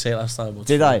think we you did say it last time. But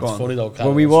Did I? It's funny though.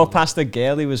 Well, we walked past a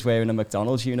girl who was wearing a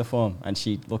McDonald's uniform, and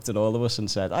she looked at all of us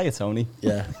and said, "Hiya, Tony."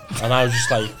 Yeah, and I was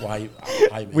just like, why?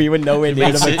 We were nowhere near the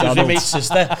It was my McDonald's. mate's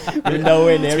sister. We were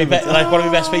nowhere near It's it. my like one of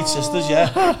my best mate's sisters,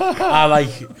 yeah. And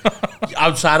like,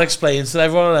 I'm trying to explain to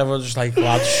everyone, and everyone's just like,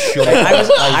 lad, shut up.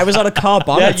 I was on a car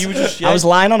bonnet. Yeah, you were just, I was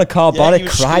lying on a car yeah, bonnet you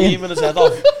were crying. screaming his head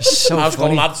off. So I was funny.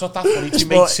 going, lad, it's not that funny. It's your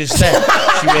mate's sister.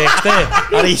 She works there.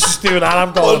 And he's just doing that.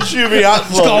 I'm going, What's your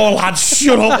reaction? just going, lad,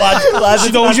 shut up, lad.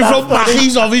 She knows you're from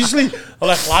Mackies, obviously. I'm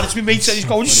like, lad, it's my mate's sister. He's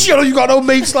going, shut up, you got no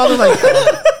mates, lad. I'm like,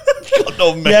 got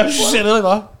no yeah, mate. I'm just sitting like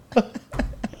that.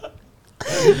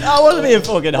 That wasn't being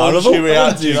fucking Once horrible. your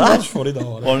reaction, That's funny though.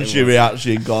 wasn't it? once your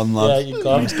reaction gone, Yeah, lad. you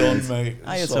got He's done, mate.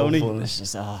 Hiya, So Tony. funny. It's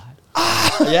just,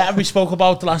 Yeah, and we spoke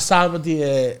about the last time with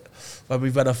the when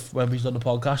we've done the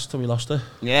podcast and we lost her.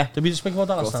 yeah. Did we just speak about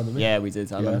that last time? Didn't we? Yeah, we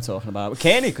did. I remember talking about it.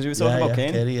 Kearney, because we were talking about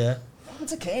Kearney. Kearney, yeah. What happened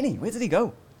to Kearney? Where did he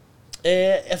go?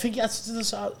 I think he had to do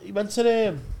this. He went to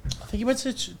the. I think he went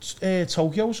to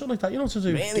Tokyo or something like that. You know, to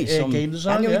do Really? game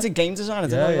design. I knew yeah. he did game design. I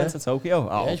didn't Yeah, know he yeah. went to Tokyo.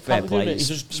 Oh, Yeah, he's fair probably doing play. it. He's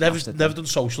He's just smashed it. never done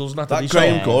socials and that. That did he?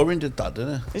 Graham So- Goring did that,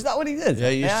 didn't Is that what he did? he? Yeah,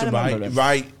 he used I to remember him.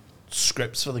 write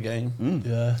scripts for the game.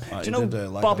 Yeah. Like, Do you know he did,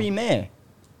 like Bobby May?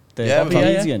 The Yeah, Bobby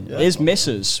yeah, comedian. yeah. His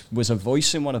missus was a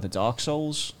voice in one of the Dark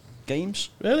Souls games,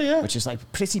 Really? Yeah. which is like a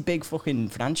pretty big fucking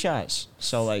franchise.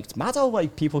 So like, it's mad how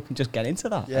like people can just get into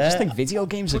that. I Yeah. just think video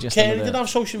games are But just Kearney another- did have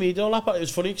social media and all that, but it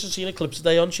was funny because I seen a clip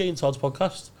today on Shane Todd's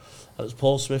podcast. And it was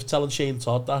Paul Smith telling Shane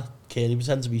Todd that Kearney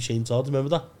pretended to be Shane Todd. Remember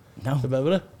that? No.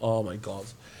 Remember it? Oh my god.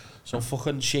 So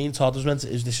fucking Shane Todd was meant to,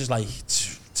 this is like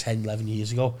 10, 11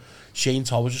 years ago. Shane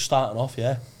Todd was just starting off,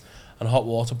 yeah. And Hot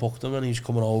Water booked him and he was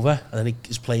coming over and then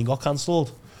his plane got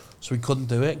cancelled. So he couldn't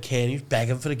do it. And Kearney was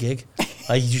begging for a gig.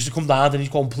 Like, he used to come down and he's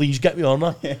going, please get me on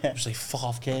that. I was like, fuck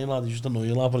off, Kearney, lad. He's just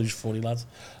annoying, lad, but he's funny, lad.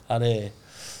 And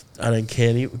then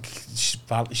Kearney,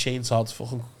 Shane Todd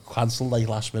fucking cancelled like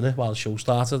last minute while the show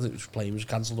started. It was plane was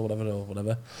cancelled or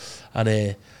whatever. And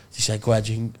he said, go ahead,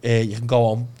 you can go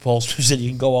on. Paul Smith said, you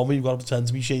can go on, but you've got to pretend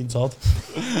to be Shane Todd.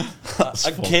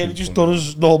 And Kearney just done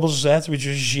his normal set, which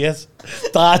was shit.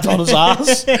 Died on his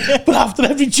ass. But after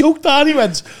every joke down, he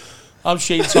went, I'm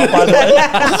Shane Todd, by the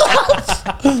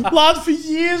way. Lad, for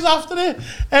years after it,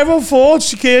 everyone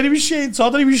thought Kearney was Shane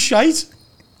Todd and he was shite.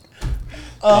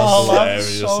 Oh, lad,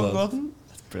 hilarious, so lad. good.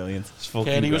 Brilliant.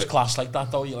 Kearney was class like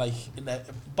that though. You like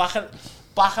back in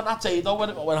that day though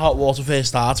when Hot Water first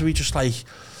started, we just like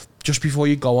just before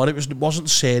you go on, it wasn't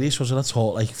serious, was it at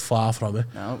all? Like far from it.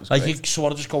 No, it was like great. you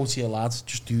sort of just go to your lads,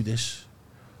 just do this.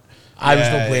 I was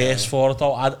the worst for it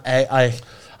though.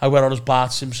 I went on as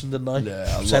Bart Simpson, didn't I?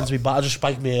 Yeah, Pretend to be Bart. I just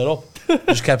spiked my hair up.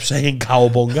 Just kept saying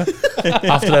cowabunga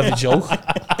after every joke.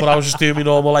 But I was just doing my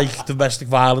normal like domestic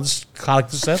violence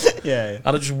character set. Yeah.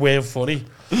 And it just weren't funny.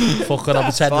 Fucking I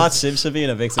pretended. Bart Simpson being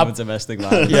a victim of domestic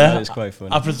violence. Yeah. That is quite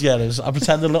funny. I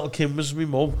pretended little Kim was my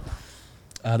mum,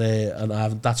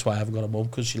 and that's why I haven't got a mum,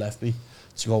 because she left me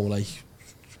to go like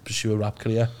pursue a rap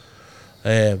career.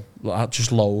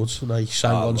 Just loads, and I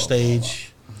sang on stage.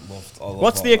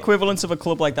 What's the equivalent of a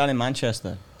club like that in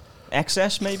Manchester?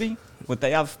 Excess, maybe? Would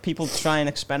they have people trying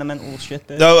experimental shit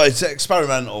there? No, it's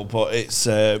experimental, but it's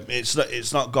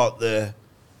not got the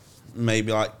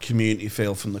maybe like community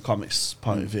feel from the comics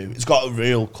point of view. It's got a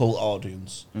real cult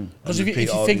audience. Because if you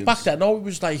think back then, no,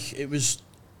 it was.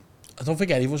 I don't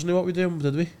think any of us knew what we were doing,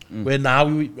 did we? Where now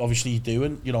we obviously do,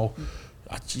 and you know,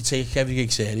 you take every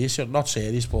gig serious. You're not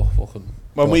serious, but fucking.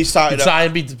 When we started, you try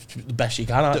and be the best you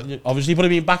can, obviously. But I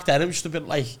mean, back then it was just a bit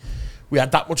like we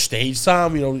had that much stage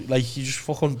time, you know, like you just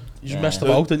messed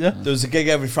about, didn't you? There was a gig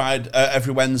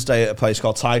every Wednesday at a place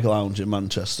called Tiger Lounge in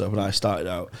Manchester when I started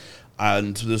out,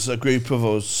 and there's a group of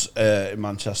us in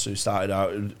Manchester who started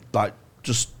out like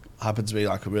just happened to be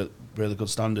like a really good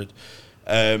standard,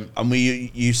 and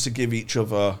we used to give each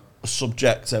other a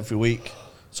subject every week.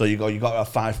 So you got to have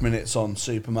 5 minutes on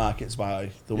supermarkets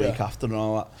by the week after and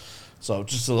all that. So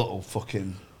just a little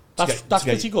fucking. That's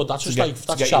pretty good. That's just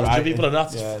that's challenging people, and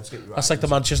that's that's like the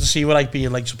Manchester scene, we're like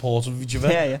being like supportive of each other.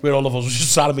 Yeah. Where all of us were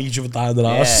just trying to make each other down the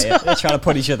arse. Yeah, they're trying to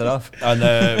put each other off. And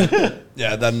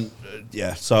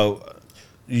so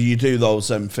you do those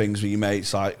things with your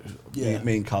mates. Like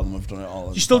me and Callum have done it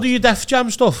all. You still do your Def Jam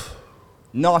stuff?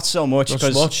 Not so much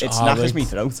because it knackers me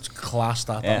throat. It's class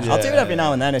that. Yeah. I'll do it every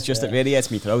now and then. It's just it really hits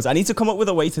me throat. I need to come up with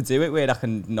a way to do it where I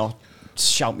can not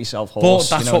shout myself hoarse.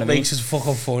 But that's what makes it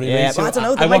fucking funny. Yeah, mate. but I don't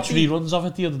know. I watched reruns of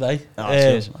it the other day. Oh,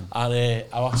 cheers, man. And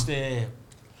I watched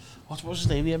what was his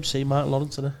name? The MC, Martin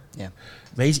Lawrence, isn't it? Yeah.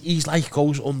 Mate, he's like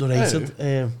goes underrated.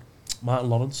 Martin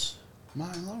Lawrence.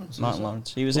 Martin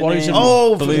Lawrence. He was in Blue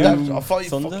I thought you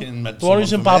Thunder. fucking meant The one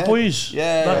who's in Bad Boys.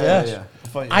 Yeah.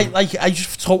 I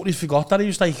just totally forgot that he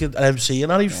was like an MC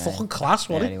and that. He was fucking class,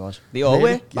 wasn't he? He was. They all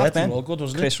were back they then. were all good,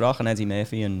 wasn't Chris Rock and Eddie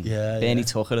Murphy and Bernie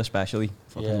Tucker especially.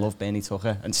 Fucking love Bernie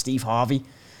Tucker. And Steve Harvey.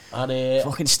 And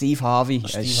fucking Steve Harvey.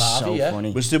 Is so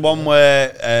funny. Was the one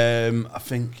where I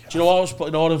think... Do you know what I was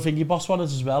putting on and Thingy Boss one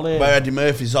as well? Where Eddie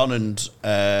Murphy's on and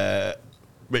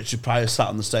Richard Pryor sat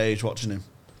on the stage watching him.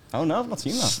 Oh no, I've not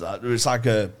seen that. It's like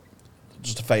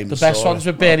just a famous The best story. ones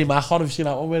with Bernie Mac on. Have you seen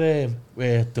that one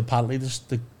where apparently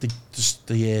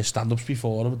the stand-ups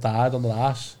before him died on their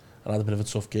ass and had a bit of a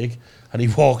tough gig, and he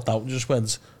walked out and just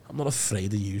went, "I'm not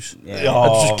afraid of you."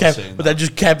 But then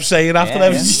just kept saying after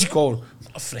everything, he's going, "I'm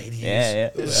not afraid of you."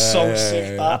 It was so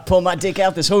sick. I pull my dick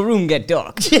out, this whole room get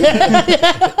dark.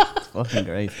 It's fucking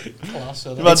great. Class,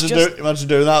 imagine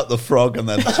doing that, the frog, and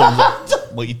then someone's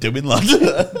like, "What are you doing, lad?"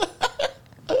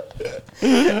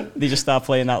 They just start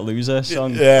playing that loser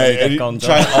song. Yeah, on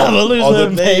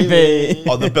the baby.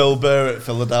 On the Bill Burr at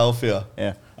Philadelphia.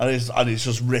 Yeah. And he's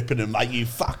just ripping him like, "You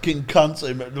fucking cunt."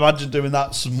 Imagine doing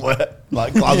that somewhere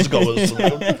like Glasgow or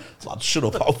something. Lad, shut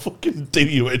up, I'll fucking do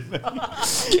you in.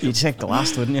 You'd take the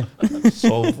last, wouldn't you?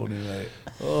 So funny, mate.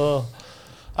 Oh.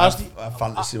 How's the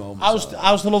fantasy moments?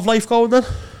 How's the love life going then?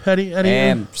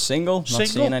 Any single, not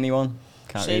seeing anyone.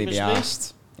 Can't Same really be as me.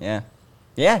 asked.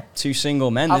 Yeah, two single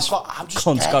men. This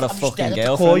cunt's got a fucking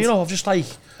girlfriend. Core, you know, I've just like...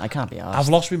 I can't be asked. I've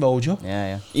lost my mojo.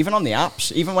 Yeah. Even on the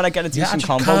apps, even when I get a decent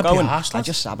combo going, I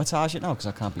just sabotage it now because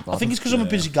I can't be bothered. I think it's because I'm a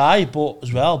busy guy, but I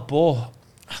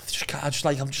just can't. I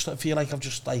feel like I've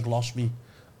just like lost me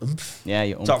oomph. Yeah,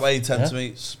 Is that why you tend to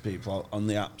meet people on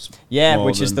the apps? Yeah,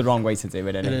 which is the wrong way to do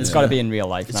it, isn't it? It's got to be in real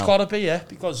life now. It's got to be, yeah,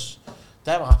 because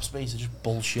them apps, mate, are just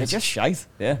bullshit. They're just shite,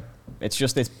 yeah.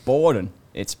 It's boring,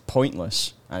 it's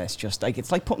pointless, and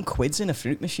it's like putting quids in a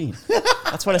fruit machine.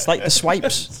 That's what it's like, the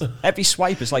swipes. Every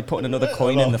swipe is like putting another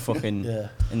coin in the fucking,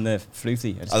 in the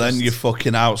fruity. And then you're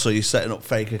fucking out, so you're setting up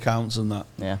fake accounts and that.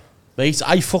 Yeah. Mate,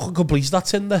 I fucking completed that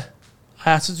Tinder.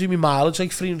 I had to do my mileage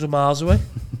like 300 miles away.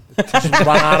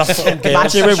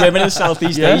 Imagine with women in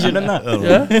Southeast Asian and that.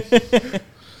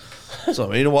 Yeah.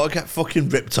 So I want to get fucking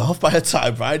ripped off by a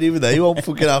typewriter. Even they won't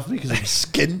fucking have me because I'm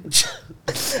skint.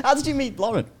 How did you meet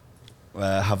Lauren?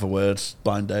 Have a word,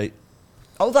 blind date.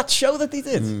 Oh, that show that they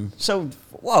did. So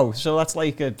that's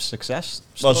like a success.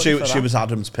 Well, she was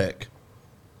Adam's pick.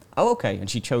 Oh, okay, and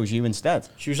she chose you instead.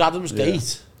 She was Adam's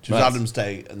date. She was Adam's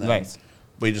date, and then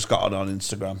we just got on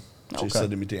Instagram. She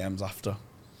slid in me DMs after.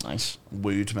 Nice.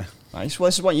 Wooed me. Nice. Well,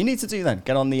 this is what you need to do then.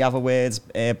 Get on the Have a Words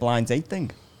blind date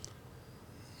thing.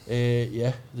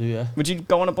 Yeah. Would you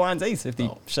go on a blind date if they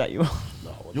set you up?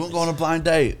 No. You won't go on a blind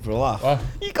date for a laugh? What?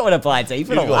 You go on a blind date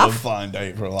for a laugh? You go on a blind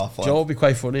date for a laugh. Do you know what would be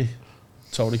quite funny?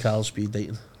 Tony Carl speed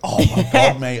dating. Oh my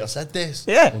God, mate, I said this.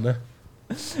 Yeah. Wouldn't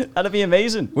it? That'd be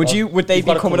amazing. Would they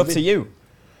be coming up to you?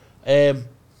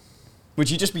 Would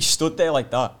you just be stood there like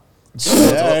that?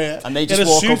 Yeah. And they just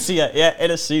walk up to you. Yeah,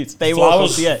 in a suit. They walk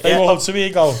up to you. They walk up to me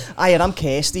and go, "Hi, and I'm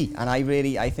Kirsty, and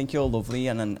I think you're lovely,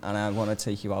 and I want to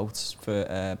take you out for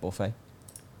a buffet."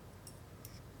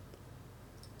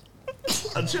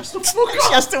 And just to fuck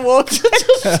off. Just to walk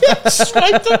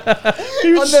straight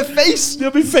on their face.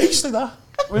 They'll be faced like that.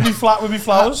 With me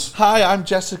flowers. Hi, I'm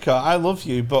Jessica. I love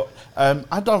you, but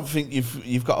I don't think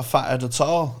you've got a fat head at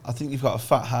all. I think you've got a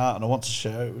fat heart, and I want to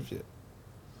share it with you.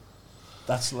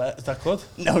 Is that good?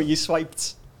 No, you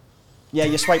swiped. Yeah,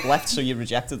 you swiped left, so you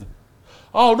rejected.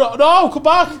 Oh no! Come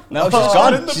back! No, she's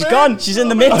gone. She's gone. She's in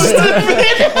the mix. She's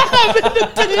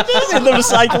in the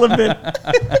recycling bin.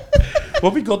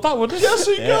 Would be good, that, wouldn't it?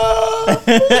 Jessica!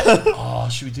 Oh,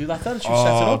 should we do that then? Should we set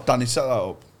it Oh, up? Danny, set that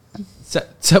up.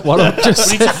 Set what up?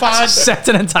 Just We need to find, set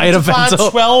an entire event find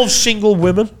up. 12 single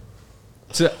women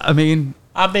I mean,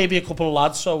 and maybe a couple of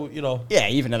lads, so, you know, Yeah,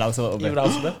 even it out a little bit. even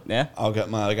out a bit. Yeah. I'll get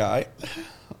my guy.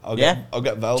 I'll Yeah.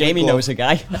 get Velvet. Jamie Glove. knows a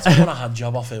guy. I want a hand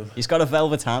job off him. He's got a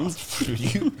velvet hand.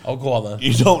 I'll go on then.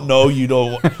 You don't know, you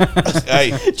don't.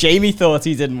 Hey, Jamie thought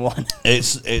he didn't want.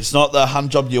 it's not the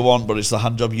hand job you want, but it's the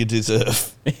hand job you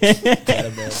deserve.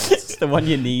 It's the one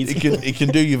you need. He can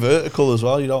do your vertical as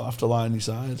well. You don't have to lie on your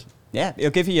side. Yeah,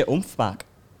 he'll give you your oomph back.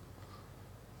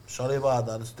 Sorry about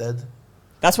that, it's dead.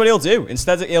 That's what he'll do.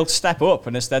 Instead, he'll step up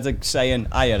and instead of saying,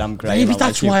 "Hiya, I'm great," Maybe I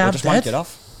that's like you," why he'll I'm just wank dead. it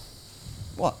off.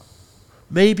 What?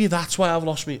 Maybe that's why I've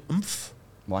lost my oomph.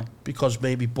 Why? Because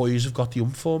maybe boys have got the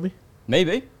oomph for me.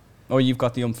 Maybe. Or you've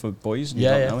got the oomph for boys and you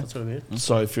Yeah, don't yeah, know that's what I mean.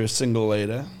 So if you're a single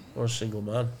lady, Or a single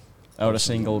man. it. Or a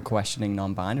single questioning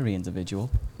non-binary individual.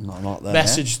 no, not there.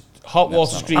 Message Hot That's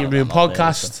Water not- Screen Room not there,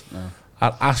 podcast is it? No.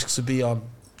 and ask to be on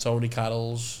Tony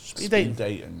Carroll's speed dating.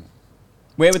 dating.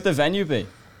 Where would the venue be?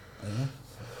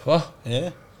 What?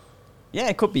 Yeah. Yeah,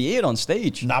 it could be here on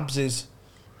stage. Nabsies.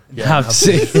 I've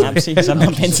seen. Napsies. I've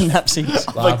not been to Napsies.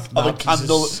 Have a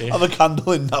candle. Have a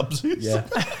candle in Nabsies. Yeah.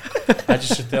 I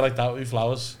just sit there like that with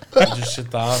flowers. I just sit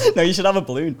down. No, you should have a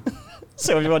balloon.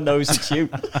 So everyone knows it's you.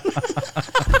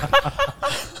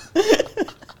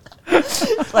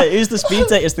 Like, who's the speed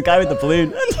date? It's the guy with the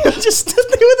balloon. And you just stood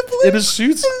there with a balloon. In a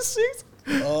suit. In a suit.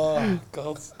 Oh,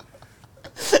 God.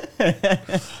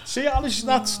 See, honestly,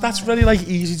 that's really like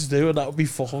easy to do, and that would be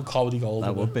fucking comedy gold.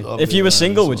 That would be. That'd If be you were hilarious,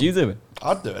 single, man. would you do it?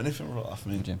 I'd do anything for that.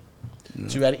 Would you?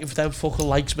 Do anything for them fucking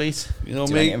likes, mate. You know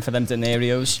Do me? anything for them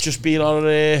denarios? Just being on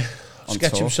a On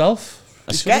sketch tour. himself.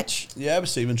 A sketch? Yeah, but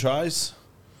Stephen tries.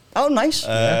 Oh, nice.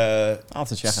 Uh, I'll have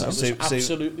to check it out. See-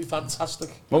 Absolutely fantastic.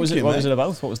 What was Thank it? you, What mate. was it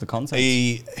about? What was the content?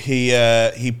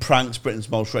 He pranks Britain's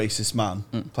most racist man,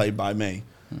 played by me,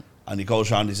 and he goes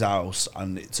around his house,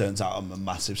 and it turns out I'm a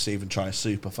massive Stephen Try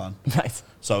super fan. Right.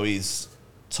 So he's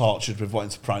tortured with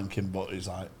wanting to prank him, but he's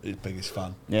like his biggest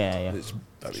fan. Yeah, yeah. It's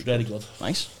very It's good. very good.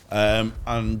 Nice.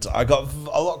 And I got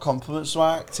a lot of compliments for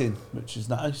my acting, which is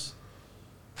nice.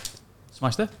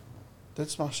 Smashed it. Did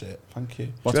smash it. Thank you.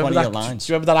 What's Do you one of your remember that- lines?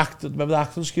 Do you remember that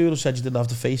acting school who said you didn't have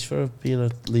the face for being a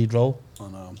lead role? I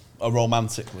know. A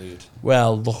romantic lead.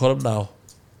 Well, look at him now.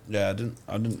 Yeah,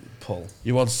 I didn't pull.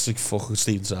 You want to fucking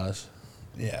Steven Size.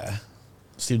 Yeah.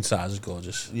 Steven Size is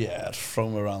gorgeous. Yeah, I'd throw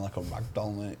him around like a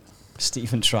ragdoll, mate.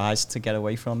 Stephen tries to get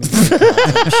away from me.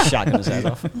 Shagging his head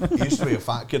off. That He used to be a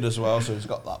fat kid as well, so he's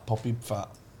got that puppy fat.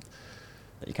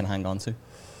 you can hang on to.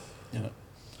 You know.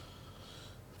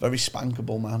 Very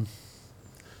spankable man.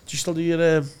 Do you still do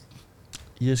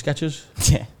your sketches?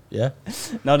 Yeah. Yeah.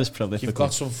 Not as prolific. You've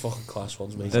got some fucking class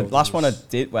ones, mate. The last one I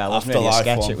did, well, it wasn't really a Afterlife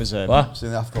sketch, one. it was a... What?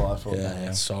 Seen the Afterlife one. Yeah,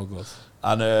 it's so good.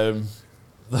 And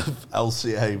the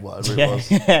LCA, whatever it Yeah,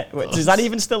 was. yeah. Wait, is that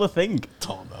even still a thing?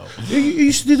 Don't know. You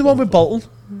used to do the one with Bolton.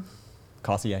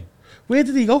 Cartier. Where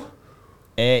did he go?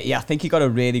 Yeah, I think he got a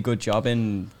really good job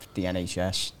in the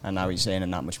NHS, and now he's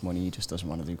earning that much money, he just doesn't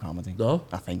want to do comedy. No.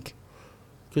 I think.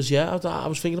 Because, yeah, I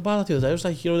was thinking about it the other day. I was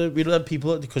like, you know them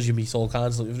people, because you meet all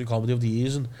kinds of different comedy over the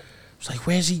years, and I was like,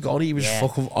 where's he gone? He was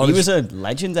fucking honest. He was a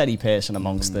legendary person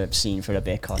amongst the scene for a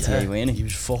bit, Cartier, wasn't he he?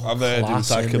 was fucking I've heard he was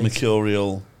class, like a mate.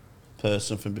 mercurial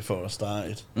person from before I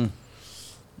started.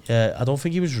 Yeah, I don't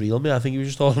think he was real, mate. I think he was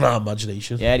just all in our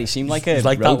imagination. Yeah, he seemed like a He's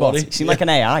like that, robot. wasn't he? He seemed like an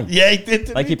AI. Yeah, he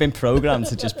did. Like he'd been programmed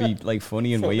to just be like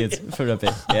funny and weird for a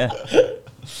bit. Yeah.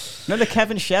 Remember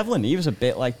Kevin Shevlin? He was a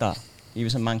bit like that. He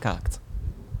was a mancact.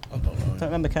 I don't know. Don't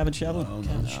remember Kevin Shevlin?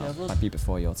 No. Might be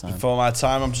before your time. Before my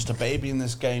time, I'm just a baby in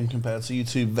this game compared to you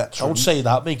two veterans. Don't say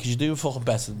that, mate, because you're doing fucking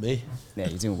better than me. Yeah,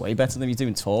 you're doing way better than me.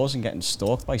 Doing tours and getting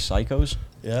stalked by psychos.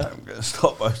 Yeah. I'm going to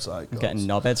stop by psychos. Getting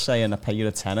knobheads saying, I pay you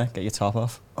a tenner, get your top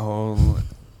off. Oh.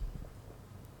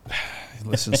 He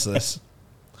listens to this.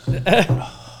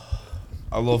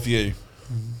 I love you.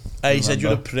 Hey, he said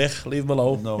you're a Remember. prick. Leave him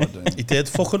alone. No, I didn't. He did.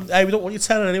 Fucking. Hey, we don't want your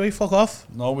tenner anyway. Fuck off.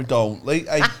 No, we don't.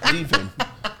 Hey, leave him.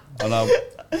 And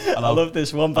I love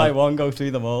this one by one, go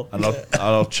through them all.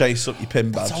 I'll chase up your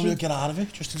pin That's badge. how we'll get out of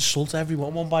it. Just insult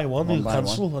everyone one by one. One We'll by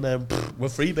cancel, and then we're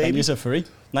free, And baby. you're free.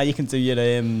 Now you can do your,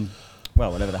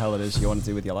 well, whatever the hell it is you want to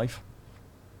do with your life.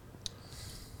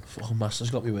 Fucking master's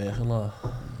got me working, like.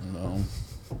 No.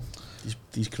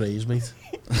 These craze, mate.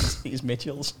 These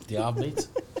Mitchells. They have, mate.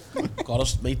 Got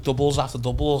us, mate. Doubles after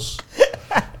doubles.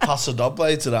 Pass the dog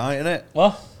blade tonight, innit?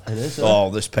 What? It is. Oh,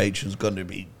 this patron's going to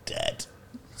be dead.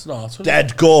 It's not.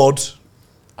 Dead good.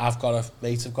 I've got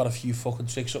a few fucking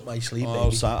tricks up my sleeve, Oh,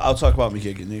 baby. so I'll talk about my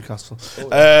gig in Newcastle.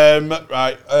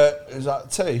 Right, is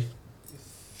that tea? You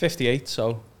 58,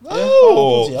 so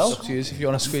Oh, bloody hell. up to you if you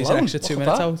want to squeeze Flown. an extra 2 Look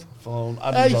at minutes that. out. phone.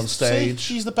 Adam's on stage.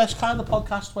 She's the best kind of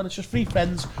podcast when it's just three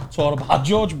friends talking about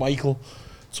George Michael,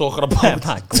 talking about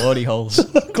Bad glory holes.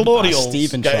 glory holes.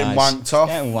 Stephen Getting tries. wanked off.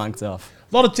 Getting wanked off.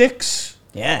 A lot of dicks,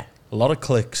 Yeah, a lot of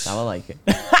clicks. now I like it.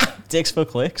 Dicks for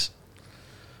clicks.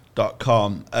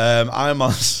 .com. I'm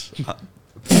on.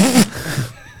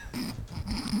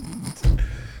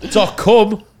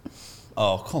 .com.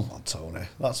 Oh, come on, Tony.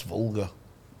 That's vulgar.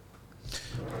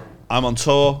 I'm on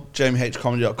tour,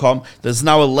 jamiehcomedy.com. There's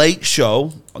now a late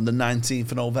show on the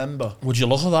 19th of November. Would you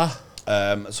look at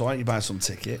that? So why don't you buy some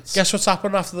tickets? Guess what's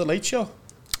happening after the Late Show?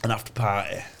 An after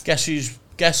party. Guess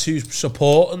who's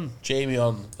supporting Jamie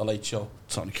on the Late Show?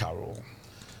 Tony Carroll.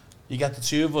 You get the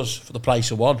two of us for the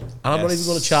price of one, and I'm not Yes. even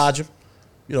going to charge him.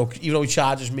 You know, even though he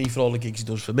charges me for all the gigs he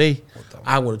does for me, Well,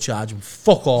 I'm going to charge him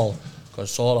fuck all because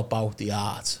it's all about the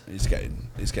art. He's getting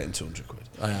 200 quid.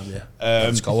 I am, yeah.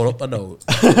 It's going up a note.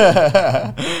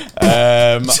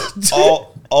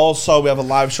 Also, we have a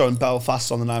live show in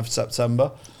Belfast on the 9th of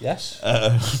September. Yes.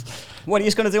 What are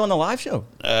you going to do on the live show?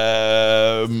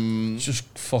 Just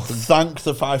fucking Thank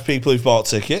the 5 people who've bought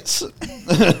tickets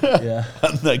yeah.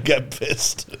 and then get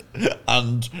pissed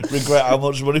and regret how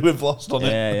much money we've lost on it.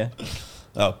 Yeah.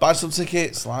 No, buy some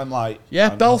tickets, Limelight. Yeah,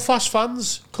 And Belfast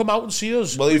fans, come out and see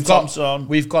us. William Thompson on.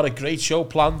 We've got a great show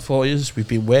planned for you. We've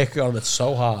been working on it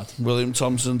so hard. William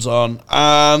Thompson's on.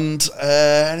 And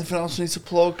anything else we need to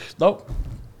plug? No,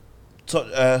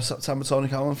 September Tony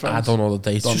Callan friends. I don't know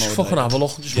the dates. Don't Just know the fucking date. have a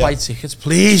look and just Yeah. buy tickets,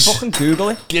 please. Fucking Google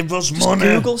it. Give us Just money.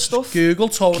 Google stuff. Google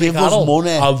Tony Give us Carroll money.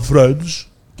 and friends.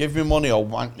 Give me money or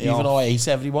wank me Even off. though I hate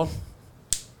everyone.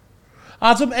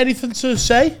 Adam, anything to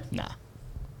say? Nah.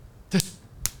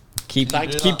 Keep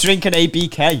Thank you. drinking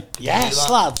ABK. Yes,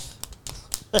 lad.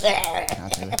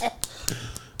 Can't do it.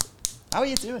 How are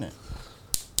you doing it?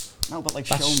 No, but like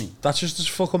show me. That's just this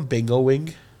fucking bingo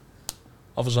wing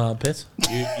of his armpit.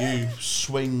 You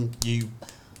swing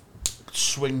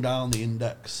down the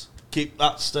index. Keep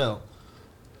that still,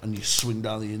 and you swing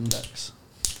down the index.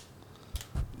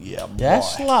 Yeah, boy.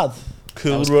 Yes, lad. I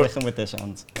Cool was run. clicking with this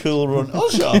hand. Cool run. Oh,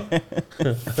 sure.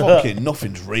 Fucking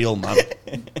nothing's real, man.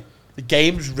 The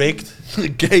game's rigged. The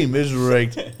game is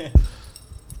rigged.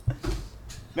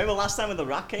 Remember last time when the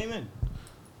rat came in?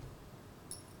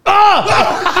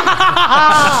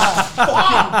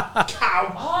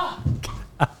 Cow.